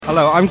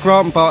Hello, I'm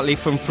Grant Bartley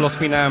from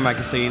Philosophy Now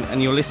magazine,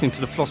 and you're listening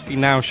to the Philosophy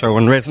Now show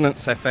on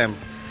Resonance FM.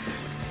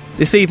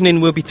 This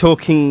evening we'll be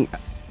talking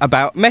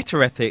about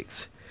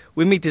metaethics.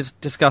 With me to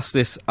discuss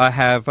this, I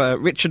have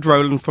Richard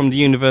Rowland from the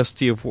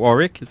University of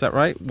Warwick. Is that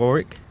right?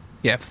 Warwick?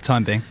 Yeah, for the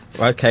time being.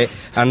 Okay,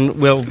 and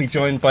we'll be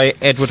joined by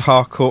Edward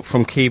Harcourt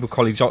from Keble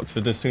College,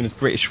 Oxford, as soon as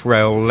British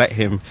Rail will let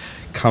him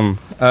come.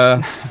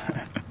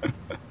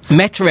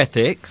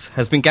 Metaethics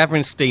has been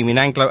gathering steam in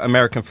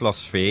Anglo-American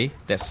philosophy.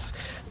 That's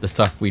the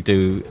stuff we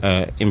do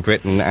in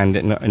Britain and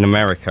in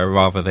America,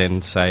 rather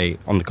than, say,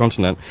 on the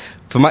continent,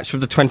 for much of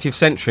the 20th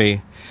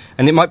century.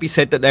 And it might be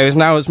said that there is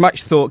now as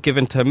much thought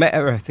given to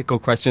metaethical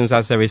questions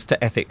as there is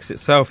to ethics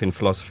itself in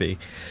philosophy.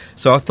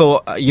 So I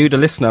thought you, the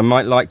listener,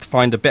 might like to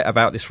find a bit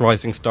about this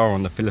rising star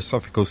on the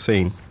philosophical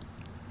scene.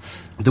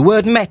 The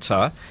word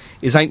meta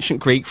is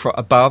ancient Greek for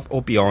above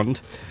or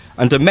beyond,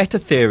 and a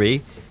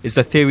meta-theory is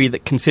a theory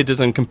that considers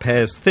and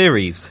compares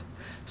theories.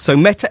 So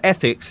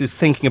metaethics is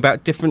thinking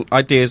about different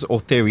ideas or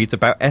theories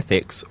about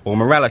ethics, or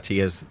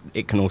morality as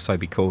it can also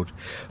be called.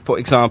 For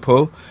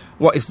example,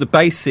 what is the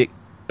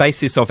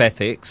basis of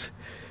ethics?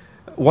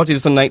 What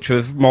is the nature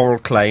of moral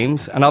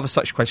claims? And other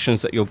such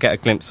questions that you'll get a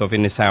glimpse of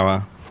in this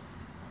hour.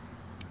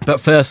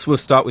 But first, we'll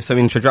start with some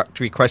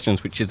introductory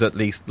questions, which is at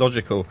least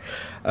logical.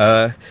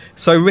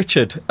 So,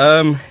 Richard,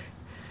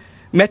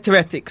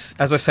 metaethics,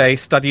 as I say,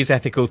 studies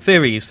ethical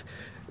theories.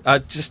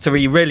 Just to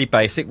be really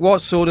basic, what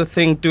sort of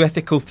thing do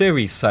ethical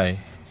theories say?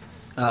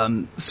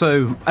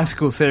 So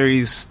ethical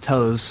theories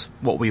tell us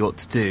what we ought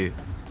to do.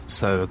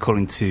 So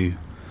according to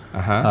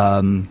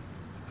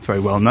very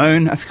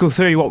well-known ethical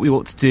theory, what we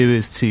ought to do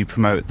is to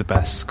promote the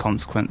best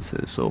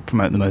consequences or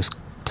promote the most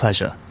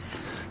pleasure.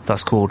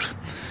 That's called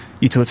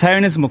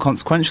utilitarianism or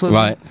consequentialism.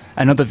 Right.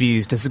 And other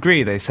views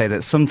disagree. They say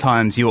that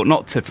sometimes you ought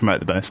not to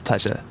promote the most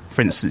pleasure.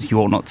 For instance, you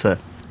ought not to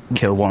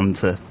kill one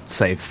to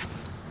save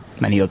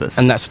many others.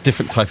 And that's a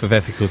different type of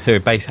ethical theory,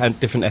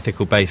 different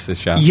ethical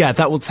basis, yeah? Yeah,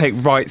 that will take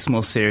rights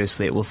more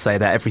seriously. It will say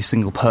that every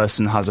single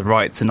person has a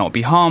right to not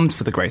be harmed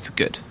for the greater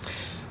good.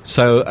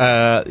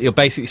 So you're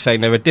basically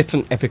saying there are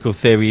different ethical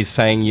theories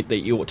saying that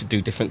you ought to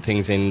do different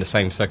things in the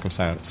same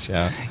circumstance,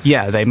 yeah?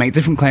 Yeah, they make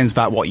different claims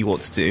about what you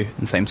ought to do in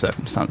the same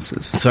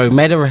circumstances. So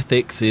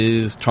metaethics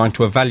is trying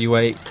to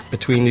evaluate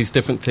between these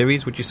different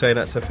theories. Would you say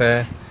that's a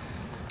fair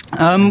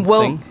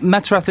well,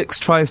 metaethics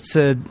tries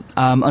to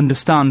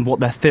understand what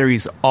their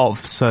theories of.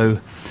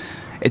 So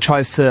it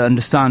tries to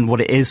understand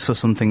what it is for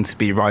something to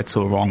be right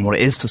or wrong, what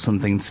it is for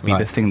something to be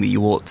the thing that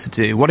you ought to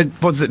do. What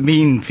does it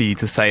mean for you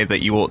to say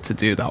that you ought to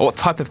do that? What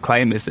type of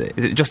claim is it?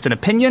 Is it just an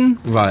opinion?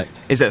 Right.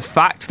 Is it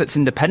fact that's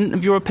independent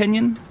of your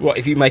opinion? What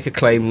if you make a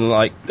claim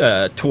like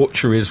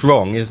torture is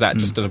wrong? Is that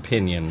just an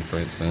opinion, for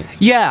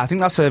instance? Yeah, I think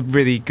that's a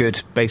really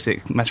good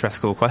basic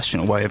metaethical question,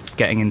 or way of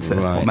getting into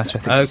what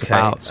metaethics is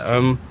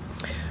about.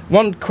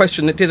 One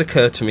question that did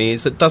occur to me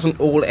is that doesn't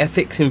all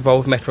ethics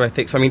involve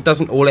metaethics? I mean,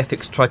 doesn't all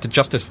ethics try to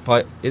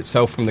justify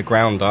itself from the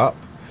ground up?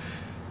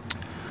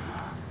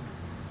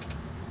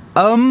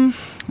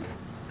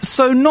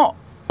 So not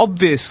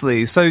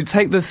obviously. So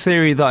take the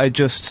theory that I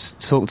just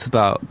talked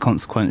about,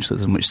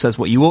 consequentialism, which says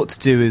what you ought to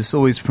do is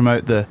always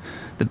promote the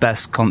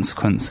best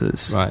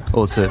consequences, right,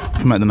 or to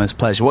promote the most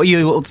pleasure. What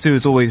you ought to do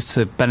is always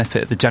to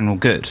benefit the general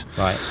good.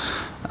 Right.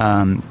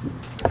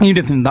 You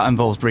don't think that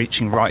involves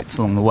breaching rights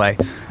along the way.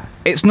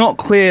 It's not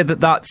clear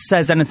that that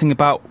says anything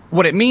about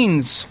what it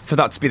means for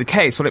that to be the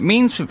case, what it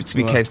means for it to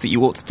be the case that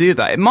you ought to do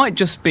that. It might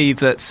just be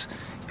that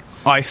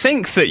I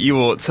think that you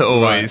ought to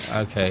always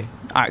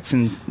act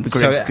in the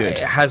greater good. It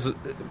has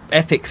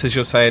ethics, as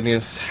you're saying,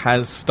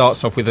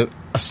 starts off with an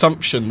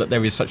assumption that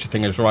there is such a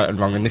thing as right and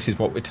wrong, and this is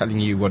what we're telling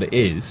you what it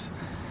is.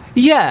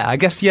 Yeah, I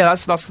guess. Yeah,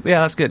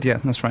 that's good. Yeah,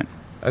 that's right.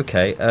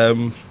 Okay.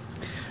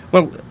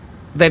 Well,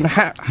 then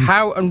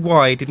how and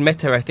why did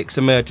metaethics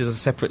emerge as a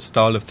separate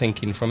style of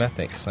thinking from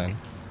ethics, then?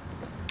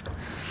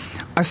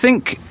 I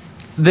think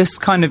this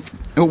kind of...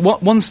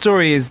 One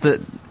story is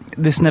that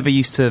this never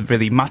used to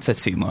really matter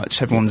too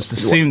much. Everyone just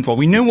assumed, well,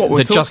 we knew what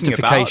we're talking about.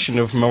 The justification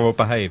of moral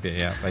behaviour,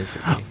 yeah,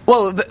 basically.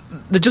 Well,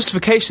 the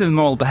justification of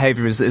moral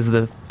behaviour is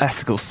the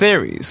ethical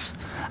theories.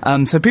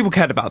 So people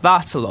cared about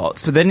that a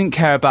lot, but they didn't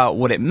care about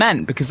what it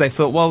meant, because they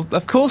thought, well,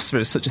 of course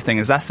there is such a thing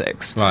as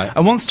ethics. Right.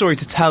 And one story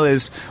to tell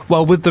is,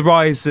 well, with the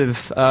rise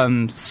of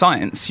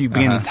science, you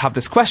begin to have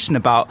this question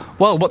about,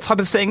 well, what type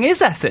of thing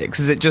is ethics?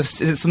 Is it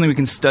something we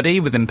can study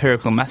with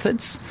empirical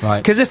methods? Right.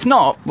 Because if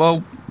not,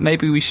 well,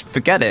 maybe we should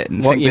forget it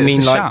and what think you that mean,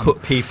 it's a like sham.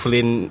 put people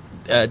in,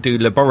 do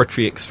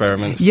laboratory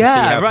experiments to see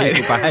how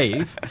people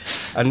behave?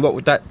 And what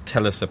would that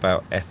tell us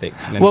about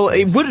ethics? Well,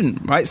 it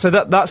wouldn't, right? So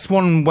that's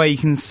one way you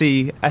can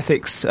see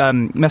ethics,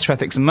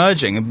 metaethics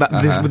emerging,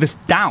 with this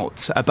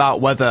doubt about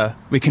whether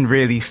we can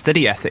really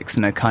study ethics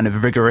in a kind of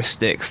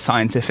rigoristic,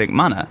 scientific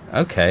manner.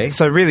 Okay.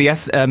 So really,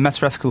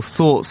 metaethical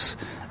thoughts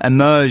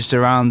emerged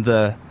around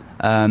the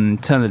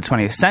turn of the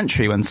 20th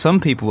century, when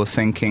some people were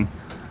thinking,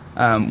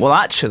 well,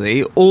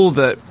 actually, all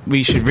that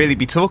we should really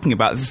be talking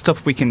about is the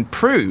stuff we can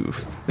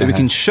prove, that we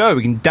can show,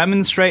 we can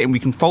demonstrate, and we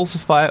can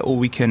falsify it, or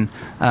we can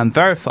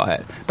verify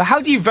it. But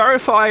how do you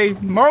verify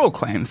moral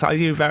claims? How do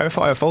you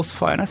verify or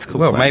falsify an ethical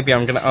claim? Well, maybe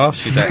I'm going to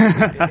ask you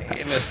that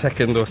in a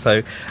second or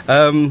so.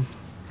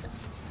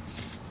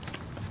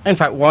 In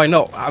fact, why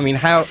not? I mean,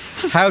 how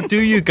do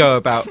you go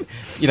about,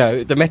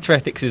 the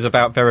metaethics is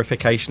about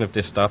verification of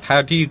this stuff.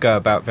 How do you go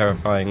about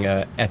verifying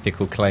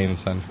ethical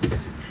claims then?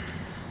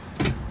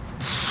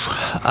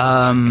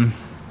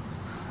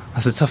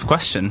 That's a tough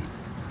question.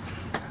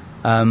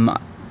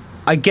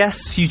 I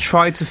guess you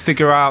try to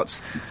figure out...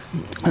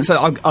 So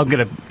I'm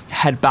going to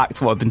head back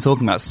to what I've been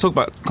talking about. Let's talk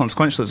about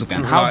consequentialism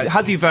again.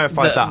 How do you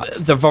verify that?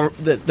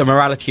 The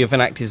morality of an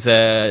act is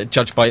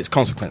judged by its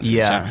consequences.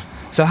 Yeah.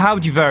 So how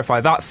would you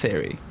verify that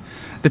theory?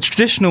 The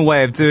traditional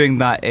way of doing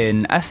that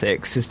in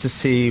ethics is to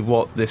see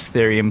what this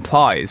theory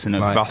implies in a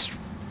vast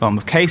realm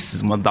of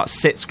cases and whether that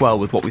sits well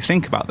with what we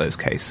think about those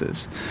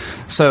cases.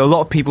 So a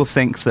lot of people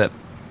think that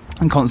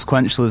in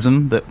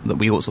consequentialism, that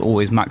we ought to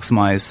always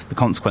maximise the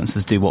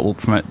consequences, do what will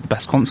promote the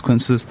best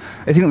consequences.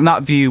 I think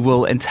that view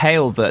will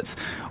entail that,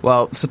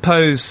 well,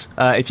 suppose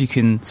if you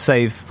can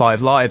save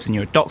 5 lives and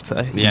you're a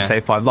doctor, you can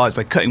save 5 lives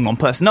by cutting one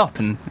person up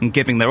and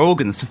giving their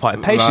organs to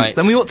 5 patients,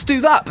 then we ought to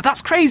do that. But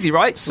that's crazy,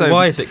 right? So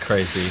why is it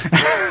crazy?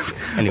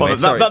 Anyway,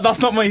 that's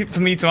not for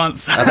me to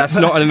answer. That's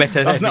not a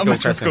metaethical That's not a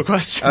metaphysical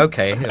question.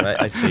 Okay,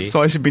 right, I see.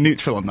 So I should be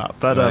neutral on that.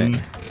 But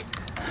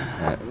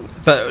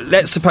but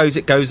let's suppose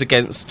it goes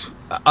against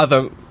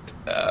other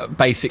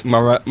basic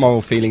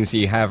moral feelings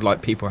you have,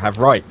 like people have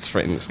rights, for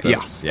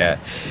instance. Yeah.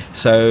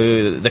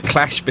 So the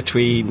clash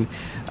between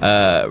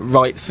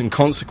rights and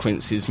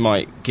consequences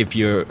might give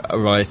you a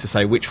rise to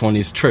say which one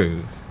is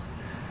true.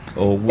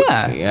 And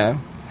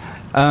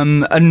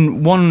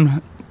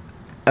one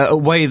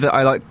way that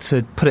I like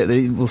to put it, that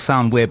it will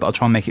sound weird, but I'll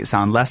try and make it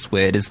sound less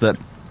weird, is that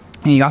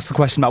you ask the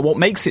question about what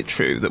makes it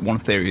true that one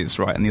theory is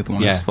right and the other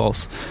one is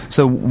false.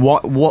 So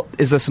what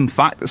is there some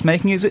fact that's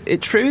making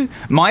it true?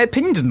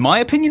 Does my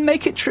opinion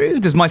make it true?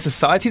 Does my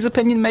society's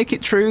opinion make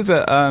it true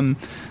that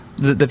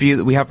the view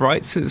that we have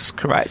rights is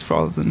correct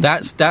rather than...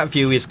 That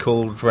view is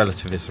called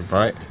relativism,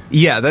 right?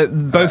 Yeah,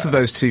 both of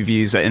those two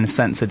views are, in a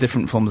sense, are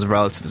different forms of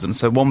relativism.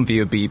 So one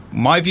view would be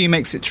my view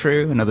makes it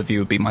true, another view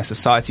would be my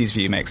society's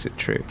view makes it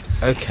true.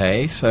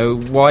 Okay, so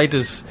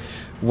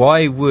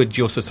why would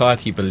your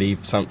society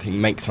believe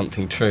something, make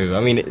something true? I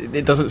mean,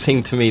 it doesn't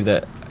seem to me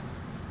that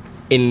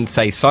in,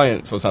 say,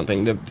 science or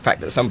something, the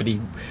fact that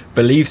somebody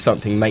believes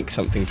something makes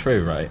something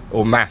true, right?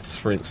 Or maths,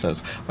 for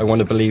instance. I want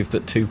to believe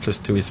that 2 +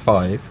 2 is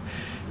 5.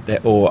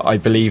 Or I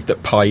believe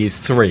that pi is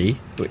 3,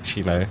 which,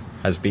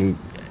 has been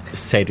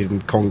said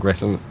in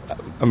Congress and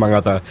among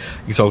other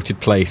exalted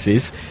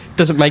places.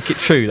 Doesn't make it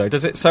true, though,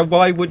 does it? So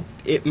why would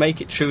it make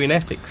it true in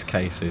ethics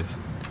cases?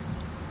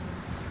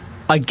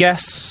 I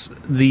guess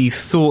the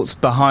thoughts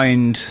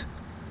behind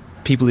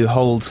people who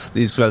hold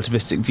these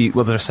relativistic views...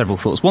 Well, there are several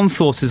thoughts. One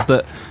thought is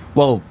that,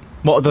 well,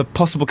 what other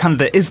possible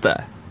candidate is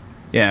there?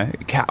 Yeah,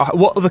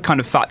 what other kind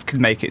of fact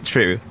could make it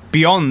true?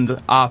 Beyond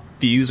our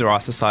views or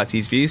our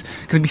society's views?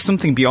 Could there be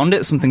something beyond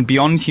it, something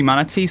beyond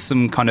humanity,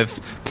 some kind of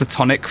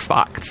platonic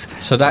fact?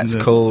 So that's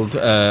called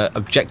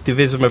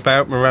objectivism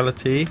about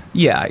morality?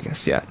 Yeah, I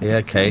guess, yeah. Yeah,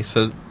 okay,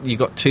 so you've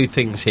got 2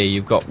 things here.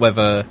 You've got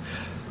whether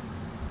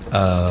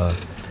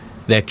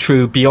they're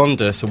true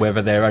beyond us or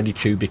whether they're only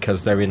true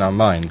because they're in our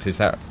minds. Is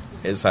that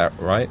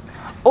right?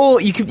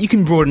 Or you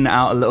can broaden it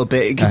out a little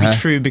bit. It could be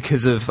true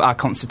because of our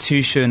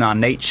constitution, our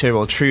nature,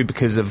 or true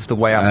because of the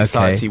way our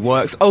society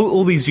works.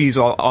 All these views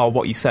are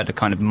what you said, a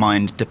kind of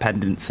mind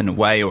dependence in a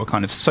way, or a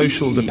kind of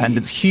social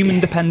dependence,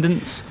 human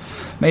dependence,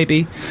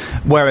 maybe.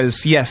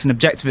 Whereas, yes, an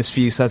objectivist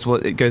view says,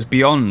 well, it goes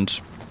beyond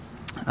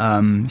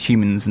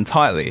humans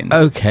entirely.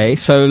 And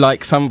so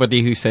like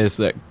somebody who says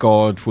that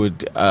God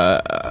would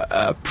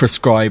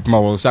prescribe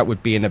morals, that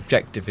would be an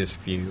objectivist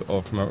view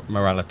of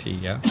morality,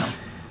 yeah?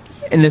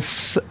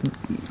 That's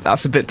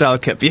a bit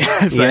delicate, but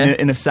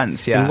in a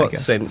sense, yeah. In what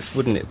sense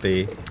wouldn't it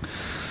be?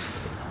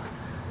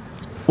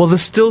 Well,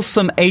 there's still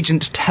some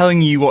agent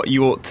telling you what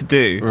you ought to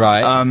do.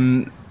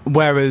 Right.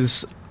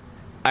 Whereas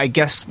I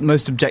guess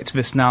most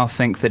objectivists now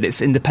think that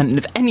it's independent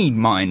of any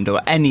mind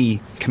or any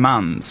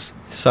commands.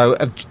 So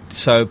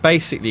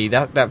basically,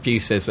 that view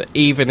says that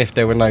even if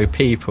there were no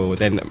people,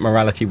 then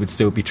morality would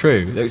still be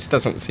true, which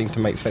doesn't seem to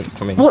make sense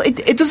to me. Well,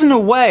 it does in a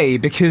way,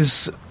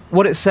 because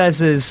what it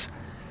says is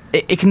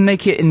it can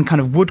make it in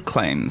kind of would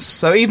claims.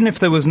 So even if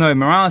there was no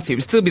morality, it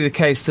would still be the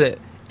case that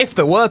if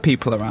there were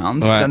people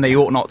around, then they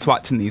ought not to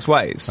act in these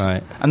ways.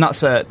 Right. And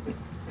that's a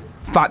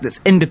fact that's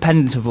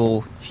independent of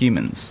all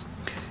humans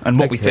and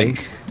what we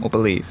think or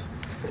believe.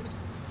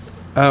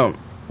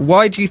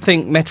 Why do you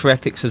think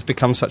metaethics has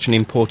become such an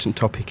important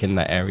topic in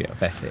that area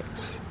of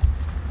ethics?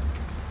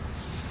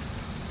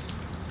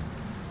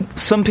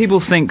 Some people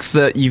think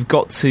that you've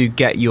got to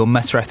get your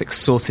metaethics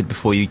sorted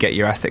before you get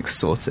your ethics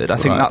sorted. I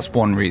think that's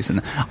one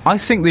reason. I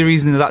think the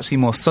reason is actually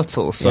more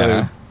subtle.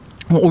 So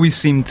what always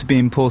seemed to be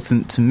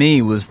important to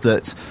me was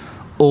that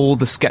all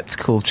the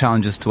skeptical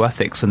challenges to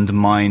ethics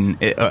undermine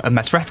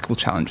metaethical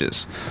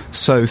challenges.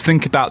 So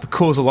think about the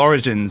causal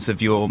origins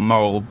of your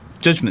moral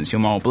judgments, your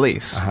moral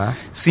beliefs.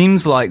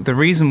 Seems like the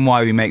reason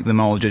why we make the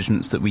moral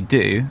judgments that we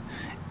do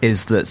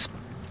is that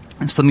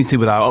it's something to do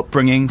with our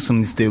upbringing,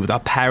 something to do with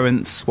our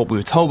parents, what we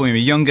were told when we were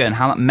younger, and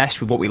how that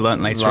meshed with what we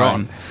learnt later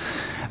on.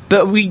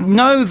 But we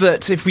know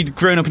that if we'd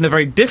grown up in a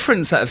very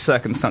different set of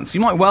circumstances,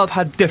 you might well have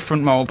had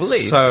different moral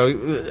beliefs. So,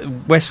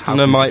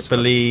 Westerner might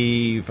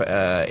believe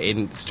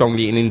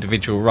strongly in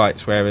individual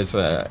rights, whereas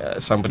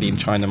somebody in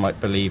China might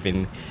believe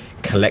in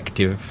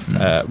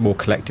more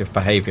collective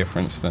behaviour, for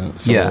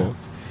instance. Yeah.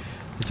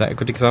 Is that a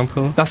good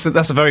example? That's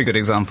a very good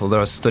example.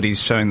 There are studies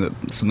showing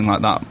that something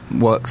like that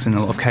works in a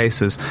lot of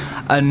cases.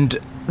 And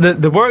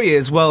the worry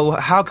is, well,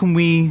 how do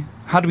we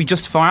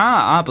justify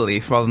our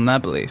belief rather than their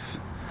belief?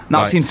 And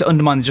that seems to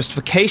undermine the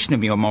justification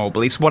of your moral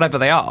beliefs, whatever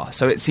they are.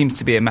 So it seems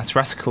to be a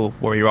metaethical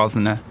worry rather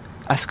than an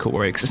ethical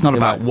worry, because it's not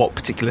about what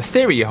particular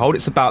theory you hold,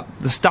 it's about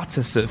the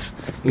status of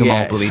your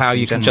moral beliefs. It's how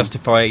you can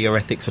justify your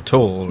ethics at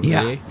all, really.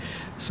 Yeah.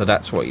 So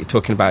that's what you're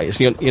talking about.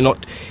 You're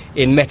not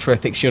in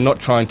metaethics. You're not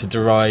trying to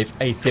derive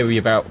a theory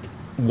about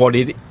what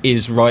it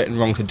is right and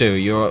wrong to do.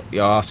 You're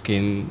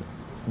asking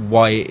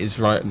why it is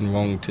right and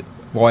wrong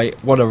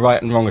what are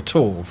right and wrong at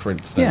all, for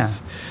instance.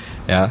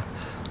 Yeah.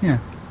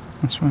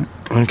 That's right.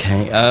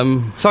 Okay.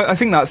 So I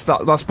think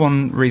that's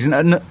one reason,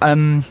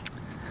 and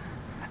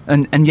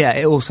yeah,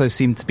 it also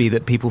seemed to be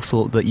that people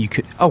thought that you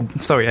could. Oh,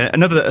 sorry.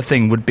 Another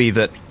thing would be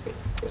that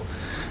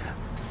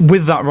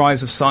with that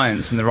rise of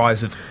science and the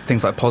rise of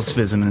things like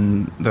positivism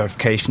and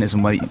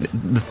verificationism, where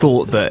the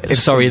thought that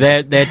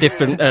they're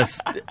different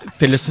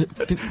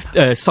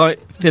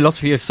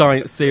philosophy of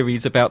science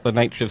theories about the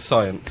nature of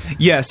science.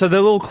 Yeah, so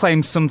they'll all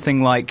claim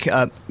something like,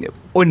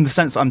 or in the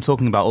sense I'm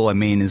talking about, all I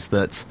mean is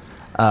that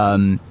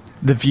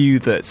the view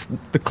that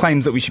the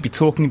claims that we should be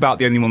talking about,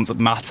 the only ones that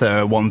matter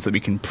are ones that we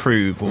can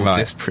prove or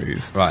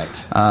disprove.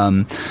 Right.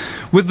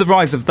 With the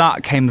rise of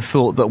that came the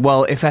thought that,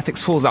 well, if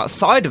ethics falls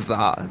outside of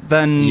that,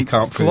 then you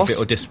can't prove it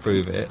or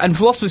disprove it. And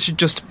philosophers should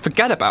just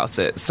forget about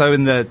it. So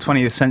in the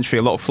 20th century,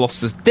 a lot of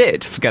philosophers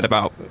did forget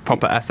about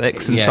proper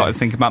ethics and started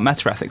thinking about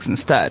metaethics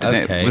instead. And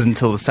it was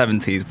until the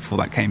 70s before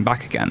that came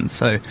back again.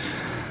 So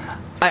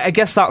I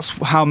guess that's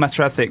how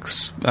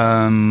metaethics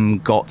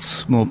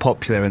got more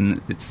popular,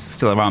 and it's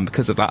still around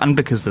because of that, and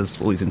because there's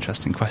all these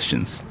interesting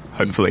questions,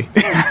 hopefully.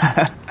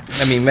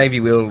 I mean, maybe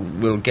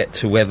we'll get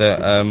to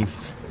whether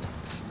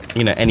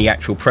any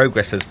actual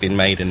progress has been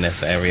made in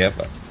this area,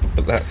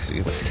 but that's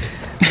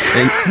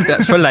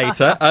for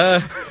later.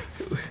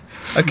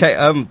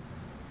 Okay.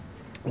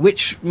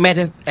 Which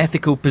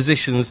metaethical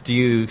positions do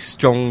you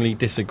strongly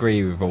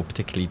disagree with, or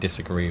particularly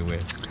disagree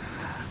with?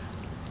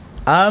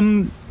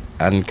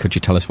 And could you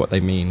tell us what they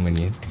mean when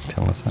you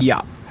tell us that? Yeah.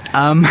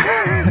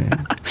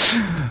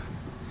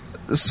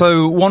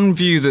 So one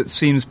view that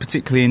seems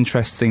particularly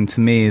interesting to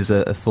me is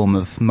a form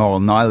of moral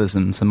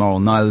nihilism. So moral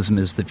nihilism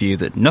is the view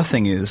that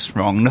nothing is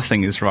wrong,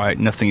 nothing is right,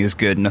 nothing is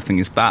good, nothing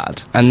is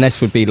bad. And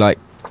this would be like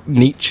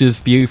Nietzsche's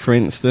view, for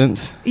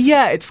instance?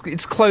 Yeah, it's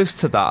close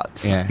to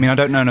that. Yeah. I mean, I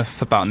don't know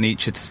enough about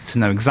Nietzsche to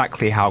know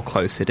exactly how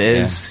close it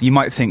is. Yeah. You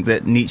might think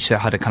that Nietzsche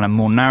had a kind of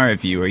more narrow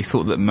view, where he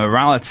thought that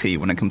morality,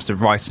 when it comes to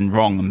right and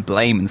wrong and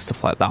blame and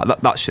stuff like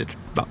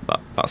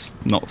that's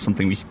not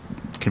something we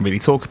can really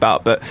talk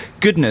about, but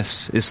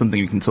goodness is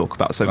something we can talk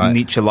about. So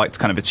Nietzsche liked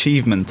kind of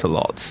achievement a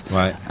lot,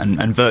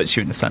 and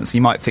virtue in a sense.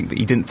 You might think that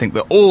he didn't think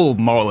that all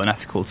moral and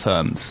ethical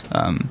terms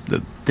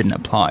that didn't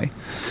apply,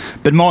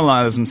 but moral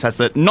nihilism says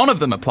that none of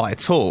them apply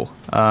at all.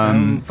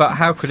 But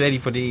how could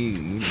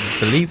anybody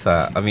believe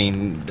that? I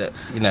mean,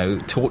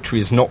 torture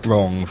is not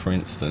wrong, for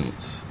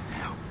instance.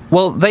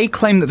 Well, they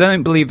claim that they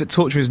don't believe that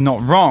torture is not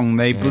wrong.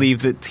 They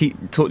believe that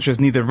torture is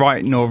neither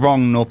right nor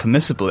wrong nor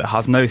permissible. It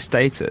has no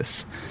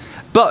status.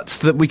 But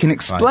that we can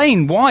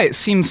explain why it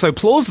seems so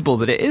plausible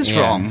that it is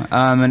wrong.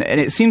 And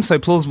it seems so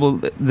plausible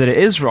that it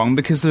is wrong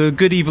because there are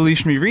good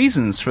evolutionary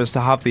reasons for us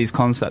to have these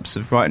concepts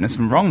of rightness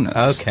and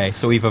wrongness. Okay,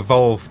 so we've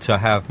evolved to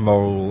have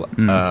moral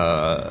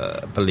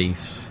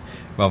beliefs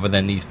rather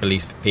than these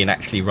beliefs being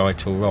actually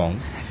right or wrong.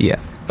 Yeah.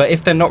 But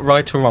if they're not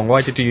right or wrong,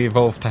 why did you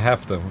evolve to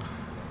have them?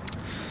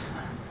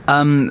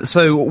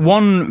 So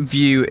one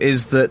view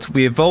is that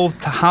we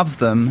evolved to have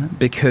them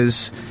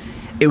because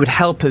it would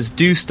help us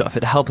do stuff.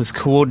 It'd help us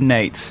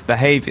coordinate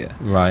behaviour.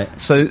 Right.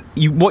 So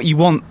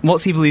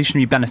what's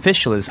evolutionary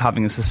beneficial is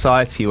having a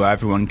society where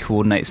everyone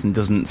coordinates and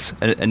doesn't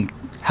and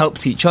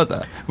helps each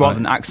other rather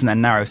than acts in their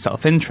narrow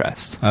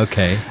self-interest.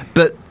 Okay.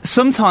 But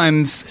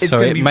sometimes it's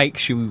going to be...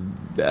 makes you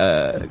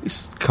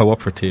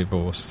cooperative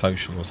or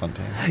social or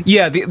something.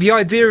 Yeah, the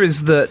idea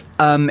is that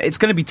it's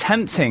going to be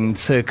tempting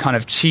to kind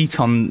of cheat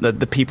on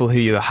the people who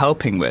you're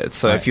helping with.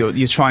 So if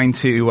you're trying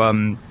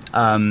to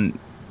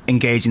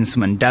engage in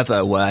some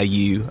endeavour where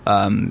you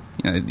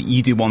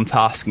do one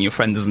task and your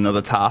friend does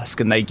another task,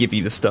 and they give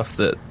you the stuff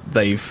that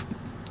they've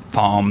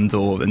farmed,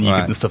 and you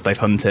give the stuff they've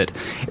hunted,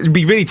 it would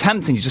be really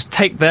tempting to just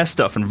take their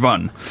stuff and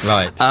run.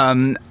 Right.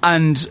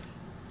 And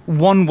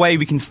one way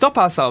we can stop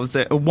ourselves,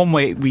 one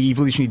way we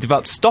evolutionarily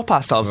developed to stop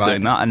ourselves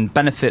doing that and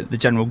benefit the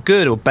general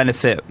good or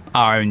benefit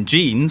our own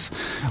genes,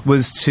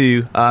 was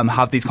to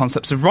have these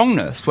concepts of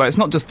wrongness, where it's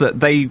not just that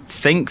they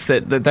think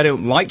that they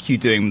don't like you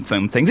doing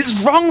some things, it's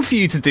wrong for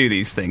you to do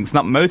these things, and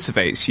that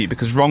motivates you,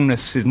 because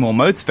wrongness is more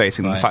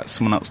motivating than the fact that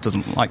someone else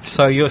doesn't like you.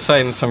 So you're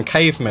saying some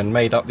caveman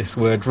made up this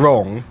word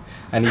wrong,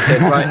 and he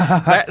said,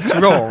 right, that's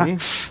wrong,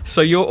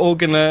 so you're all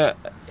gonna,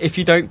 if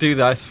you don't do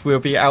this, we'll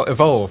be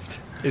out-evolved.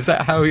 Is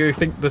that how you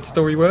think the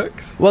story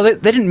works? Well, they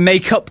didn't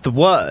make up the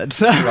word.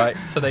 Right,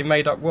 so they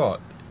made up what?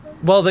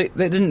 Well, they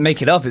didn't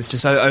make it up. It's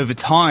just over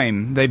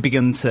time they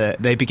began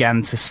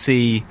to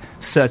see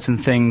certain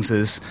things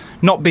as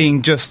not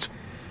being just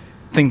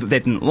things that they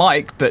didn't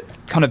like, but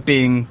kind of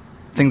being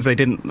things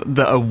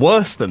that are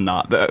worse than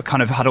that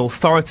kind of had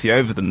authority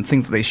over them,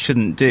 things that they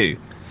shouldn't do.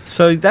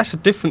 So that's a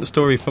different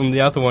story from the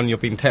other one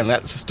you've been telling.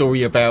 That's a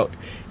story about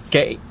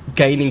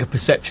gaining a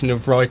perception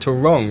of right or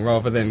wrong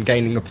rather than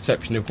gaining a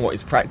perception of what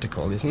is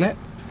practical, isn't it?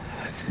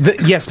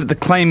 Yes, but the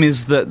claim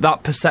is that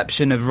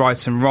perception of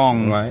right and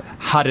wrong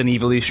had an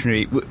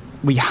evolutionary...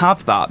 We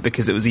have that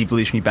because it was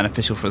evolutionarily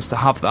beneficial for us to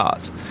have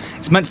that.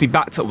 It's meant to be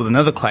backed up with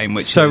another claim,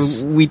 which is...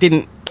 So we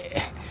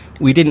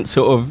didn't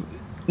sort of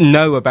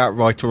know about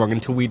right or wrong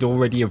until we'd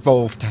already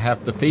evolved to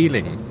have the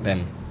feeling,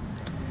 then?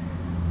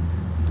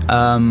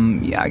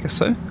 Yeah, I guess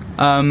so.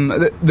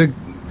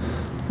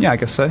 Yeah, I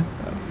guess so.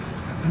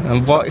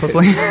 And what?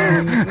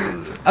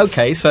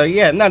 Okay, so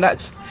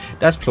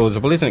that's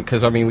plausible, isn't it?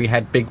 Because I mean, we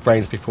had big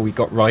brains before we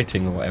got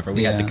writing or whatever.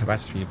 We had the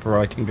capacity for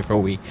writing before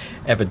we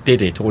ever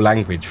did it, or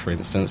language, for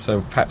instance. So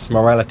perhaps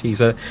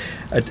morality's a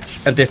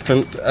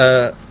different,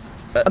 the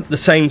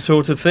same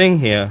sort of thing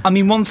here. I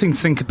mean, one thing to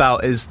think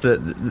about is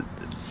that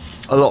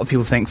a lot of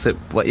people think that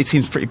it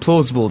seems pretty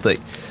plausible that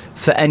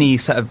for any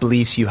set of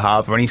beliefs you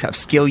have or any set of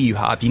skill you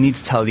have, you need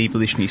to tell the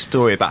evolutionary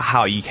story about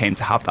how you came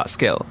to have that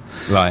skill.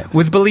 Right.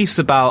 With beliefs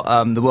about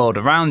the world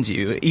around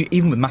you,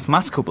 even with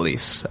mathematical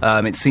beliefs,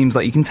 it seems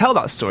like you can tell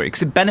that story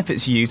because it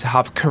benefits you to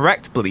have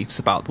correct beliefs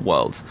about the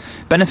world.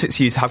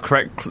 Benefits you to have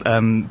correct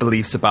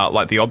beliefs about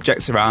like the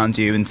objects around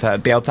you and to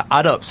be able to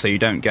add up so you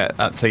don't get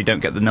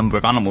the number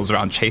of animals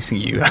around chasing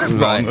you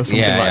wrong or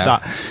something like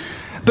that.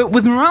 But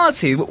with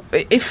morality,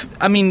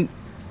 it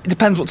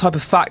depends what type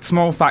of facts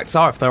moral facts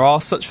are, if there are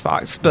such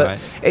facts, but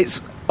it's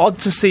odd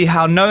to see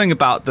how knowing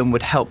about them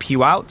would help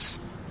you out.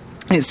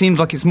 It seems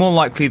like it's more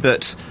likely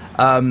that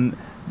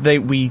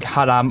we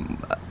had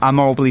our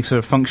moral beliefs are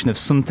a function of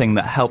something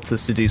that helped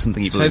us to do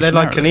something evolutionarily. So they're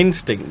like an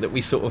instinct that we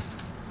sort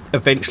of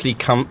eventually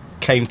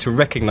came to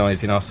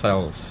recognise in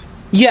ourselves.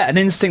 Yeah, an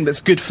instinct that's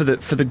good for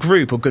the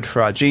group or good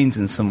for our genes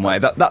in some way.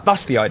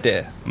 That's the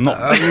idea. I'm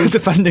not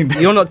defending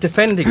this. You're not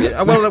defending it.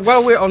 Well,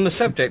 while we're on the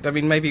subject, I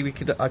mean, maybe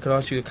I could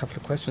ask you a couple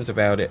of questions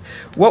about it.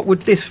 What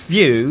would this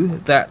view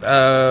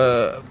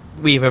that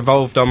we've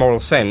evolved our moral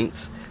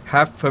sense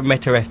have for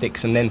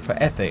metaethics and then for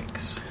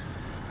ethics?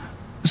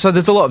 So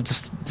there's a lot of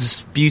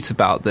dispute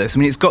about this. I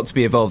mean, it's got to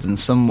be evolved in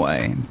some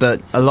way, but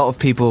a lot of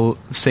people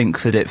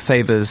think that it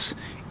favours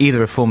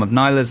either a form of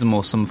nihilism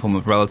or some form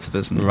of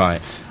relativism.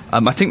 Right.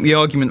 I think the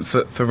argument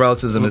for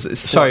relativism is...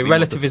 Sorry,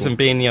 relativism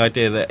being the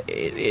idea that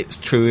it's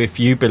true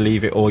if you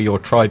believe it or your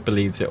tribe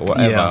believes it or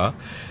whatever,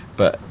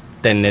 but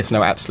then there's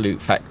no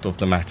absolute fact of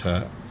the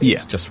matter.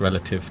 It's just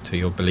relative to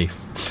your belief.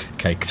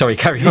 Okay, sorry,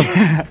 carry on.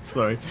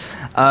 Sorry.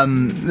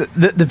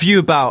 The view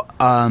about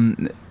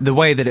the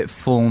way that it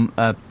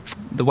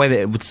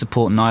would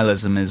support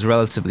nihilism is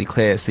relatively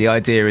clear. So the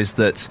idea is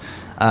that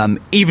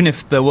even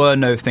if there were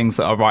no things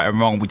that are right and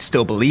wrong, we'd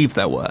still believe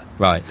there were.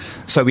 Right.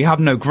 So we have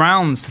no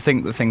grounds to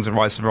think that things are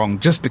right or wrong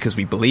just because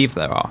we believe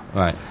there are.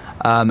 Right.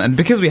 And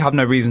because we have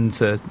no reason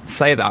to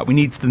say that, we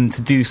need them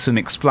to do some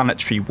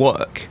explanatory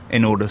work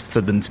in order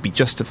for them to be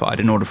justified,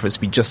 in order for us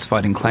to be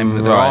justified in claiming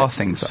that there are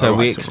things that are right or wrong. So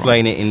we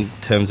explain it in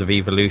terms of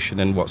evolution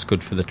and what's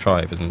good for the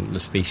tribe and the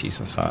species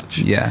and such.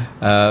 Yeah.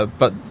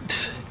 But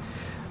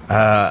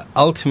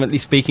ultimately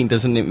speaking,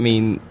 doesn't it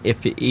mean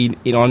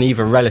on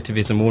either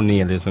relativism or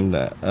nihilism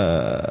that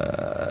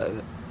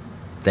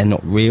they're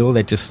not real,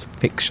 they're just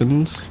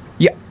fictions?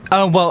 Yeah.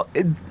 Well...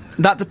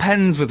 that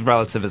depends with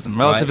relativism.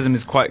 Relativism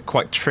is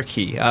quite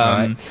tricky.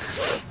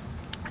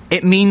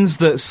 It means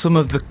that some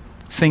of the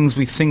things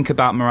we think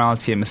about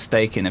morality are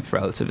mistaken if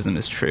relativism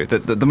is true.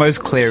 The most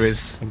clear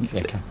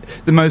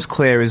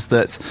is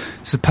that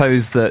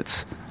suppose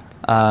that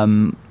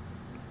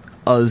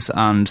us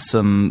and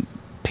some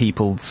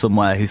people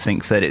somewhere who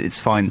think that it's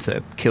fine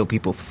to kill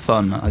people for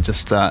fun are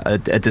just are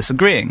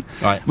disagreeing.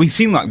 Right. We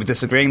seem like we're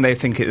disagreeing. They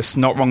think it's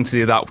not wrong to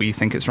do that. We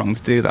think it's wrong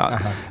to do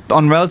that. But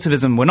on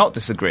relativism, we're not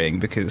disagreeing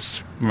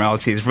because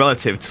morality is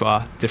relative to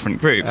our different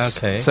groups.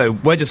 Okay. So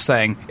we're just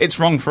saying it's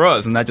wrong for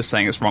us, and they're just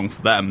saying it's wrong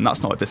for them. And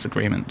that's not a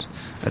disagreement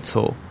at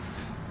all.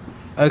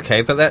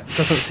 Okay, but that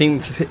doesn't seem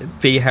to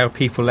be how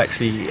people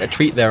actually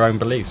treat their own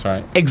beliefs,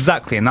 right?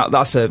 Exactly, and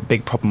that's a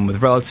big problem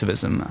with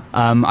relativism.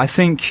 I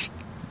think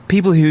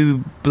people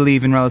who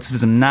believe in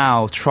relativism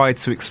now try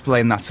to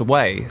explain that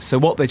away. So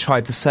what they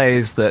tried to say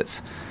is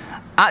that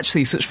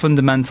actually such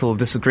fundamental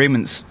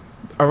disagreements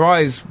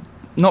arise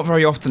not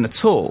very often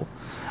at all.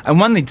 And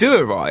when they do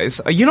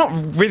arise, you're not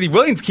really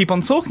willing to keep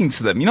on talking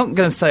to them. You're not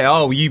going to say,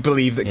 oh, you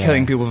believe that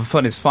killing people for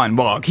fun is fine.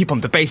 Well, I'll keep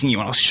on debating you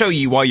and I'll show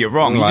you why you're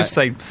wrong. Right. You just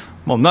say,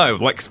 well, no,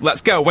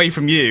 let's go away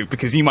from you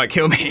because you might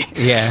kill me.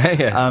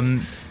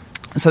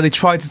 So they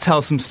tried to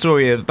tell some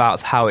story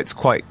about how it's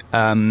quite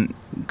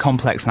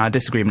complex and how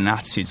disagreement and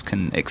attitudes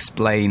can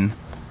explain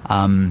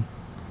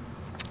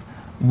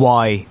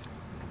why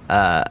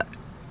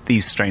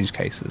these strange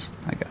cases,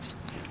 I guess.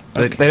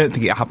 They don't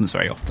think it happens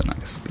very often, I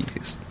guess, the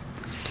easiest.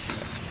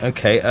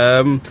 Okay,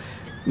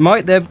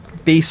 might there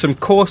be some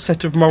core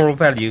set of moral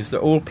values that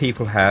all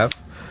people have?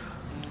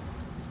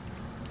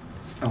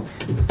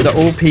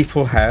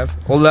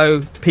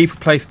 Although people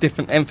place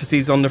different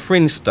emphases on the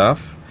fringe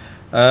stuff,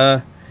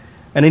 an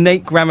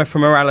innate grammar for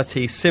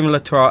morality similar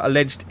to our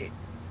alleged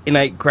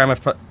innate grammar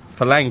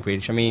for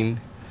language. I mean,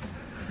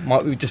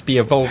 might we just be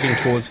evolving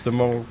towards the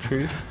moral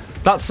truth?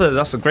 That's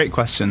a great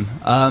question.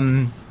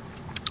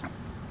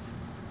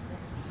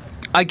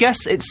 I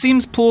guess it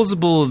seems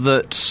plausible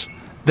that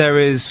there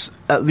is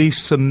at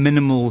least some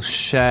minimal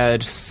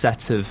shared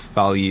set of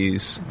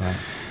values.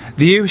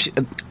 Right.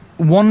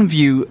 One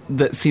view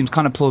that seems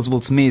kind of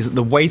plausible to me is that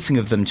the weighting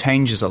of them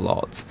changes a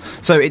lot.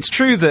 So it's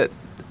true that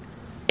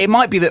it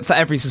might be that for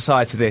every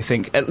society they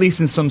think, at least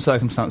in some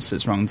circumstances,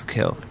 it's wrong to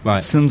kill. Right.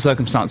 In some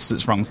circumstances,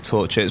 it's wrong to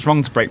torture. It's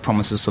wrong to break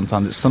promises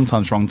sometimes. It's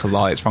sometimes wrong to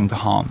lie. It's wrong to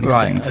harm these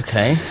things.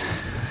 Okay.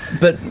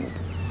 But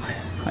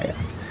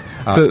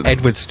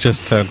Edward's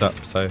just turned up,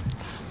 so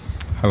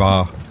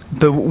hurrah.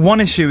 The one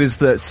issue is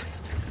that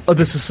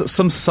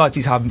some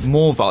societies have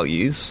more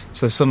values.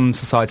 So some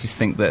societies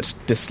think that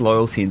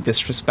disloyalty and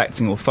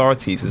disrespecting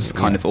authorities is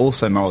kind of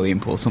also morally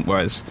important,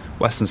 whereas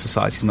Western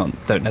societies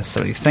don't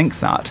necessarily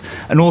think that.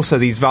 And also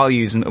these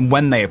values, and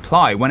when they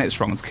apply, when it's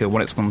wrong to kill,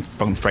 when it's wrong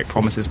to break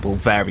promises, will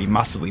vary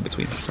massively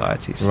between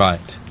societies.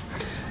 Right.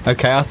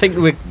 Okay, I think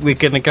we're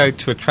going to go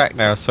to a track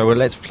now, so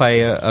let's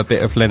play a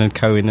bit of Leonard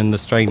Cohen and the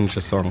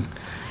Stranger song.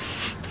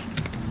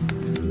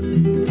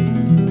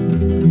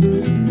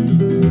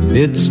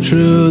 It's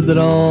true that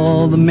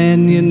all the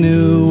men you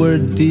knew were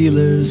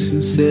dealers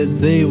who said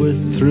they were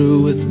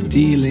through with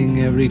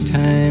dealing every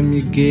time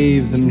you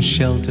gave them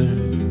shelter.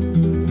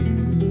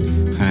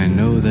 I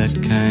know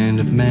that kind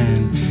of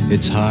man.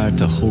 It's hard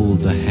to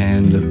hold the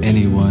hand of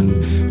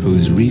anyone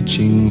who's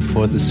reaching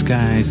for the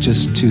sky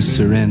just to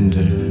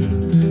surrender.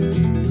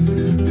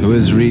 Who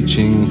is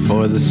reaching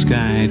for the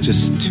sky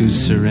just to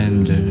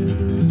surrender.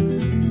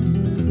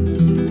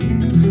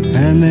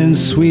 And then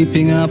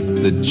sweeping up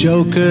the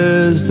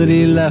jokers that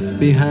he left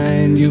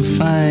behind, you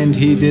find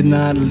he did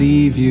not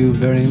leave you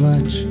very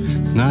much,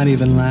 not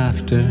even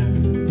laughter.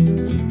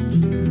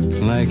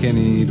 Like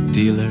any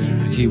dealer,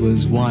 he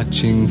was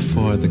watching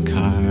for the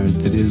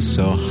card that is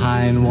so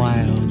high and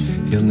wild,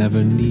 he'll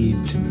never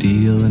need to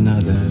deal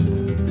another.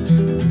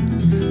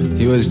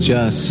 He was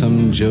just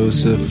some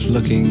Joseph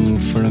looking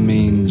for a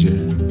manger.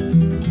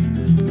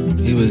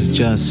 He was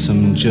just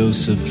some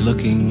Joseph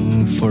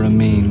looking for a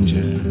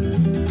manger.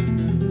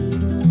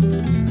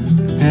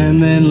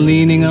 And then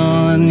leaning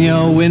on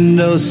your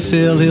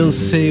windowsill, he'll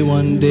say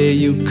one day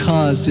you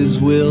caused his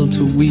will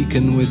to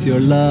weaken with your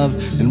love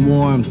and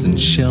warmth and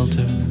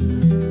shelter.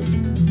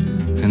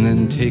 And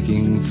then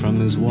taking from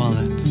his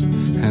wallet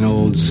an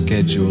old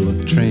schedule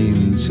of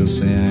trains, he'll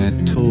say, I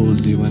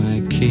told you when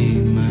I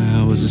came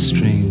I was a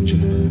stranger.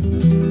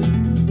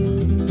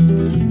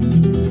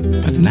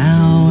 But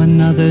now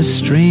another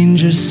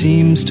stranger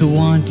seems to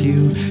want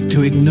you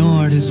to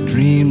ignore his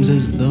dreams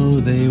as though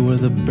they were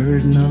the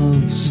burden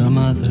of some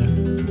other.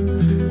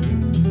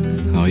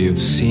 Oh,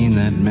 you've seen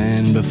that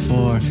man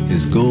before,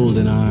 his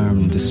golden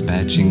arm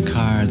dispatching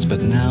cards,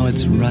 but now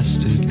it's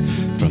rusted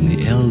from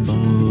the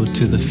elbow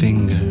to the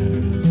finger.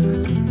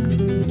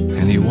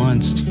 And he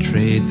wants to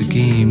trade the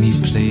game he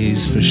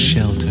plays for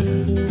shelter.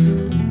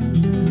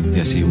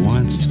 Yes, he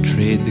wants to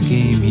trade the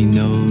game he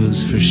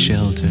knows for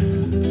shelter.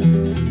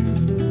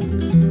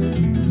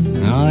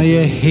 Oh,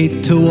 you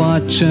hate to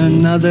watch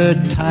another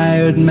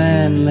tired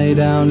man lay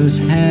down his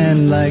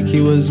hand like he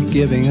was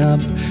giving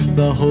up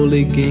the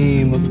holy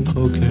game of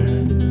poker.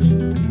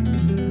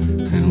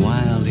 And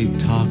while he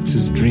talks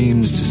his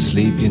dreams to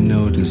sleep, you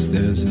notice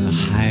there's a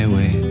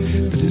highway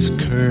that is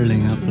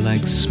curling up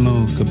like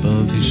smoke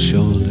above his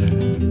shoulder.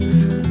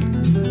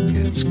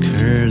 It's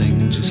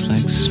curling just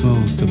like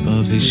smoke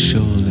above his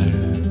shoulder.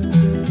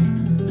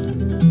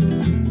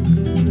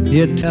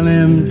 You tell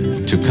him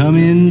to come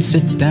in,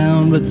 sit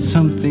down, but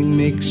something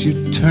makes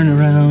you turn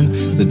around.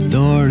 The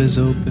door is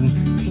open,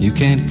 you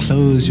can't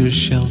close your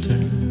shelter.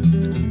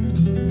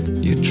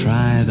 You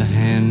try the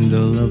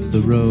handle of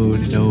the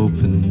road, it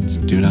opens.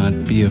 Do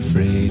not be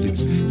afraid,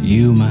 it's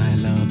you, my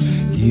love,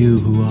 you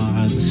who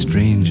are the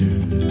stranger.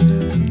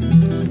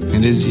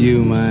 It is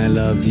you, my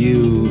love,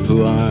 you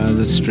who are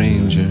the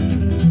stranger.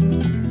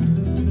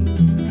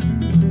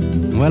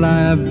 Well,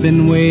 I've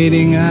been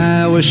waiting,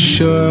 I was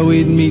sure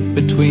we'd meet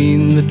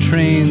between the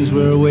trains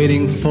we're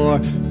waiting for.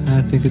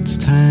 I think it's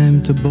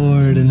time to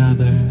board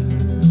another.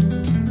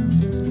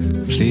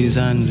 Please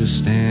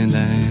understand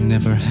I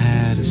never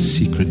had a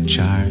secret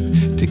chart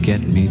to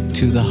get me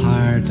to the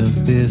heart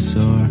of this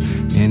or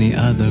any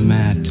other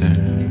matter.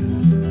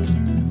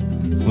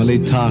 Well,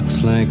 he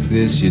talks like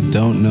this, you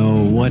don't know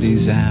what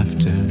he's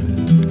after.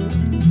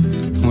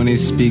 When he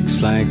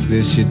speaks like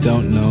this, you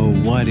don't know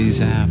what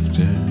he's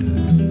after.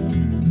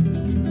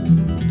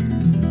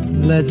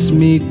 Let's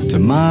meet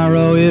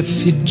tomorrow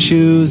if you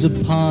choose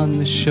upon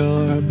the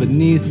shore,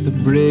 beneath the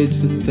bridge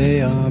that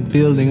they are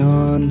building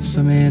on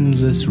some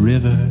endless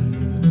river.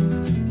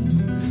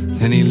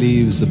 Then he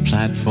leaves the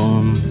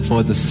platform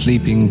for the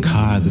sleeping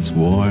car that's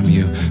warm.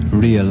 You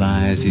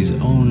realize he's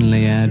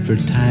only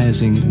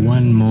advertising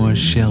one more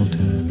shelter.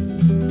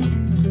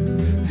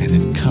 And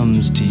it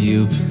comes to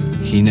you,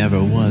 he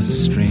never was a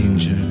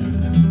stranger.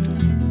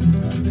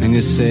 And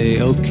you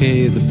say,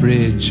 okay, the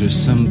bridge or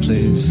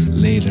someplace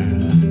later.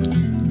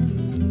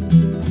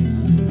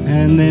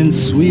 And then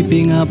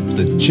sweeping up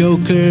the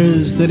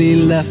jokers that he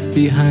left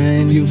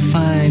behind, you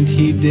find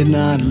he did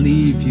not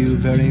leave you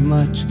very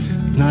much,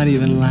 not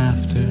even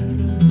laughter.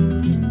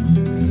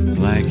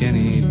 Like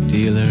any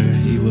dealer,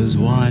 he was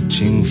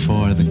watching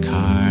for the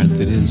card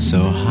that is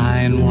so high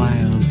and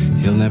wild,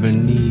 he'll never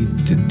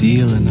need to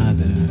deal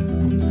another.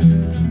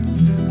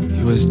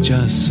 He was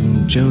just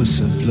some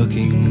Joseph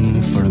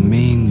looking for a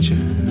manger.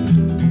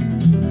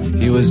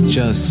 He was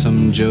just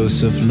some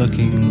Joseph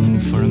looking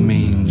for a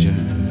manger.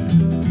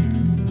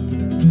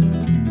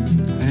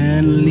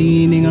 And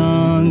leaning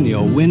on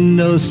your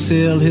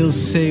windowsill, he'll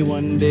say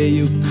one day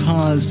you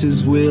caused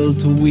his will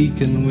to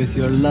weaken with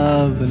your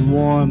love and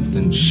warmth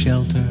and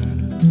shelter.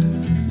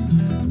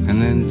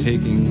 And then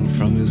taking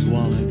from his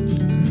wallet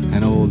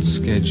an old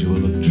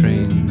schedule of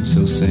trains,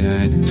 he'll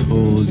say, I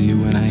told you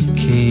when I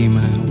came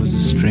I was a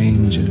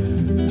stranger.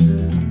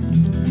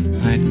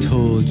 I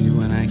told you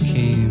when I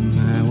came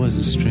I was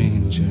a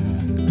stranger.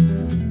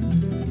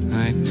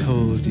 I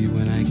told you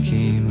when I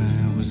came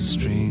I was a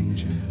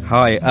stranger.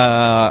 Hi,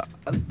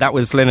 that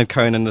was Leonard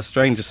Cohen and the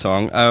Stranger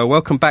Song.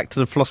 Welcome back to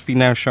the Philosophy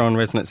Now show on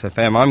Resonance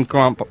FM. I'm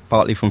Grant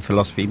Bartley from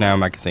Philosophy Now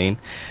magazine,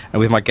 and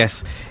with my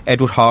guests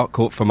Edward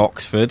Harcourt from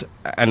Oxford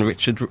and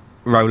Richard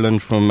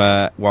Rowland from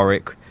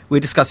Warwick. We're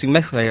discussing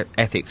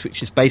meta-ethics,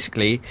 which is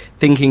basically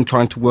thinking,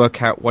 trying to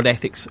work out what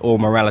ethics or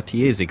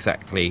morality is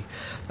exactly.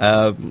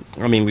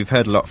 We've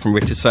heard a lot from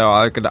Richard, so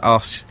I'm going to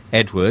ask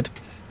Edward,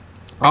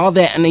 are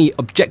there any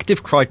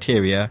objective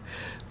criteria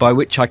by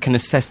which I can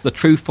assess the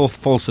truth or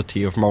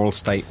falsity of moral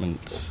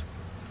statements?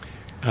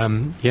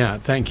 Yeah,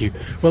 thank you.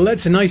 Well,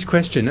 that's a nice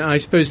question. I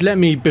suppose let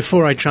me,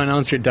 before I try and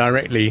answer it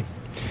directly,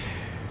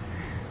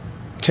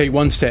 take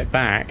one step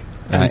back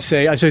and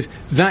say, I suppose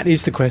that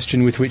is the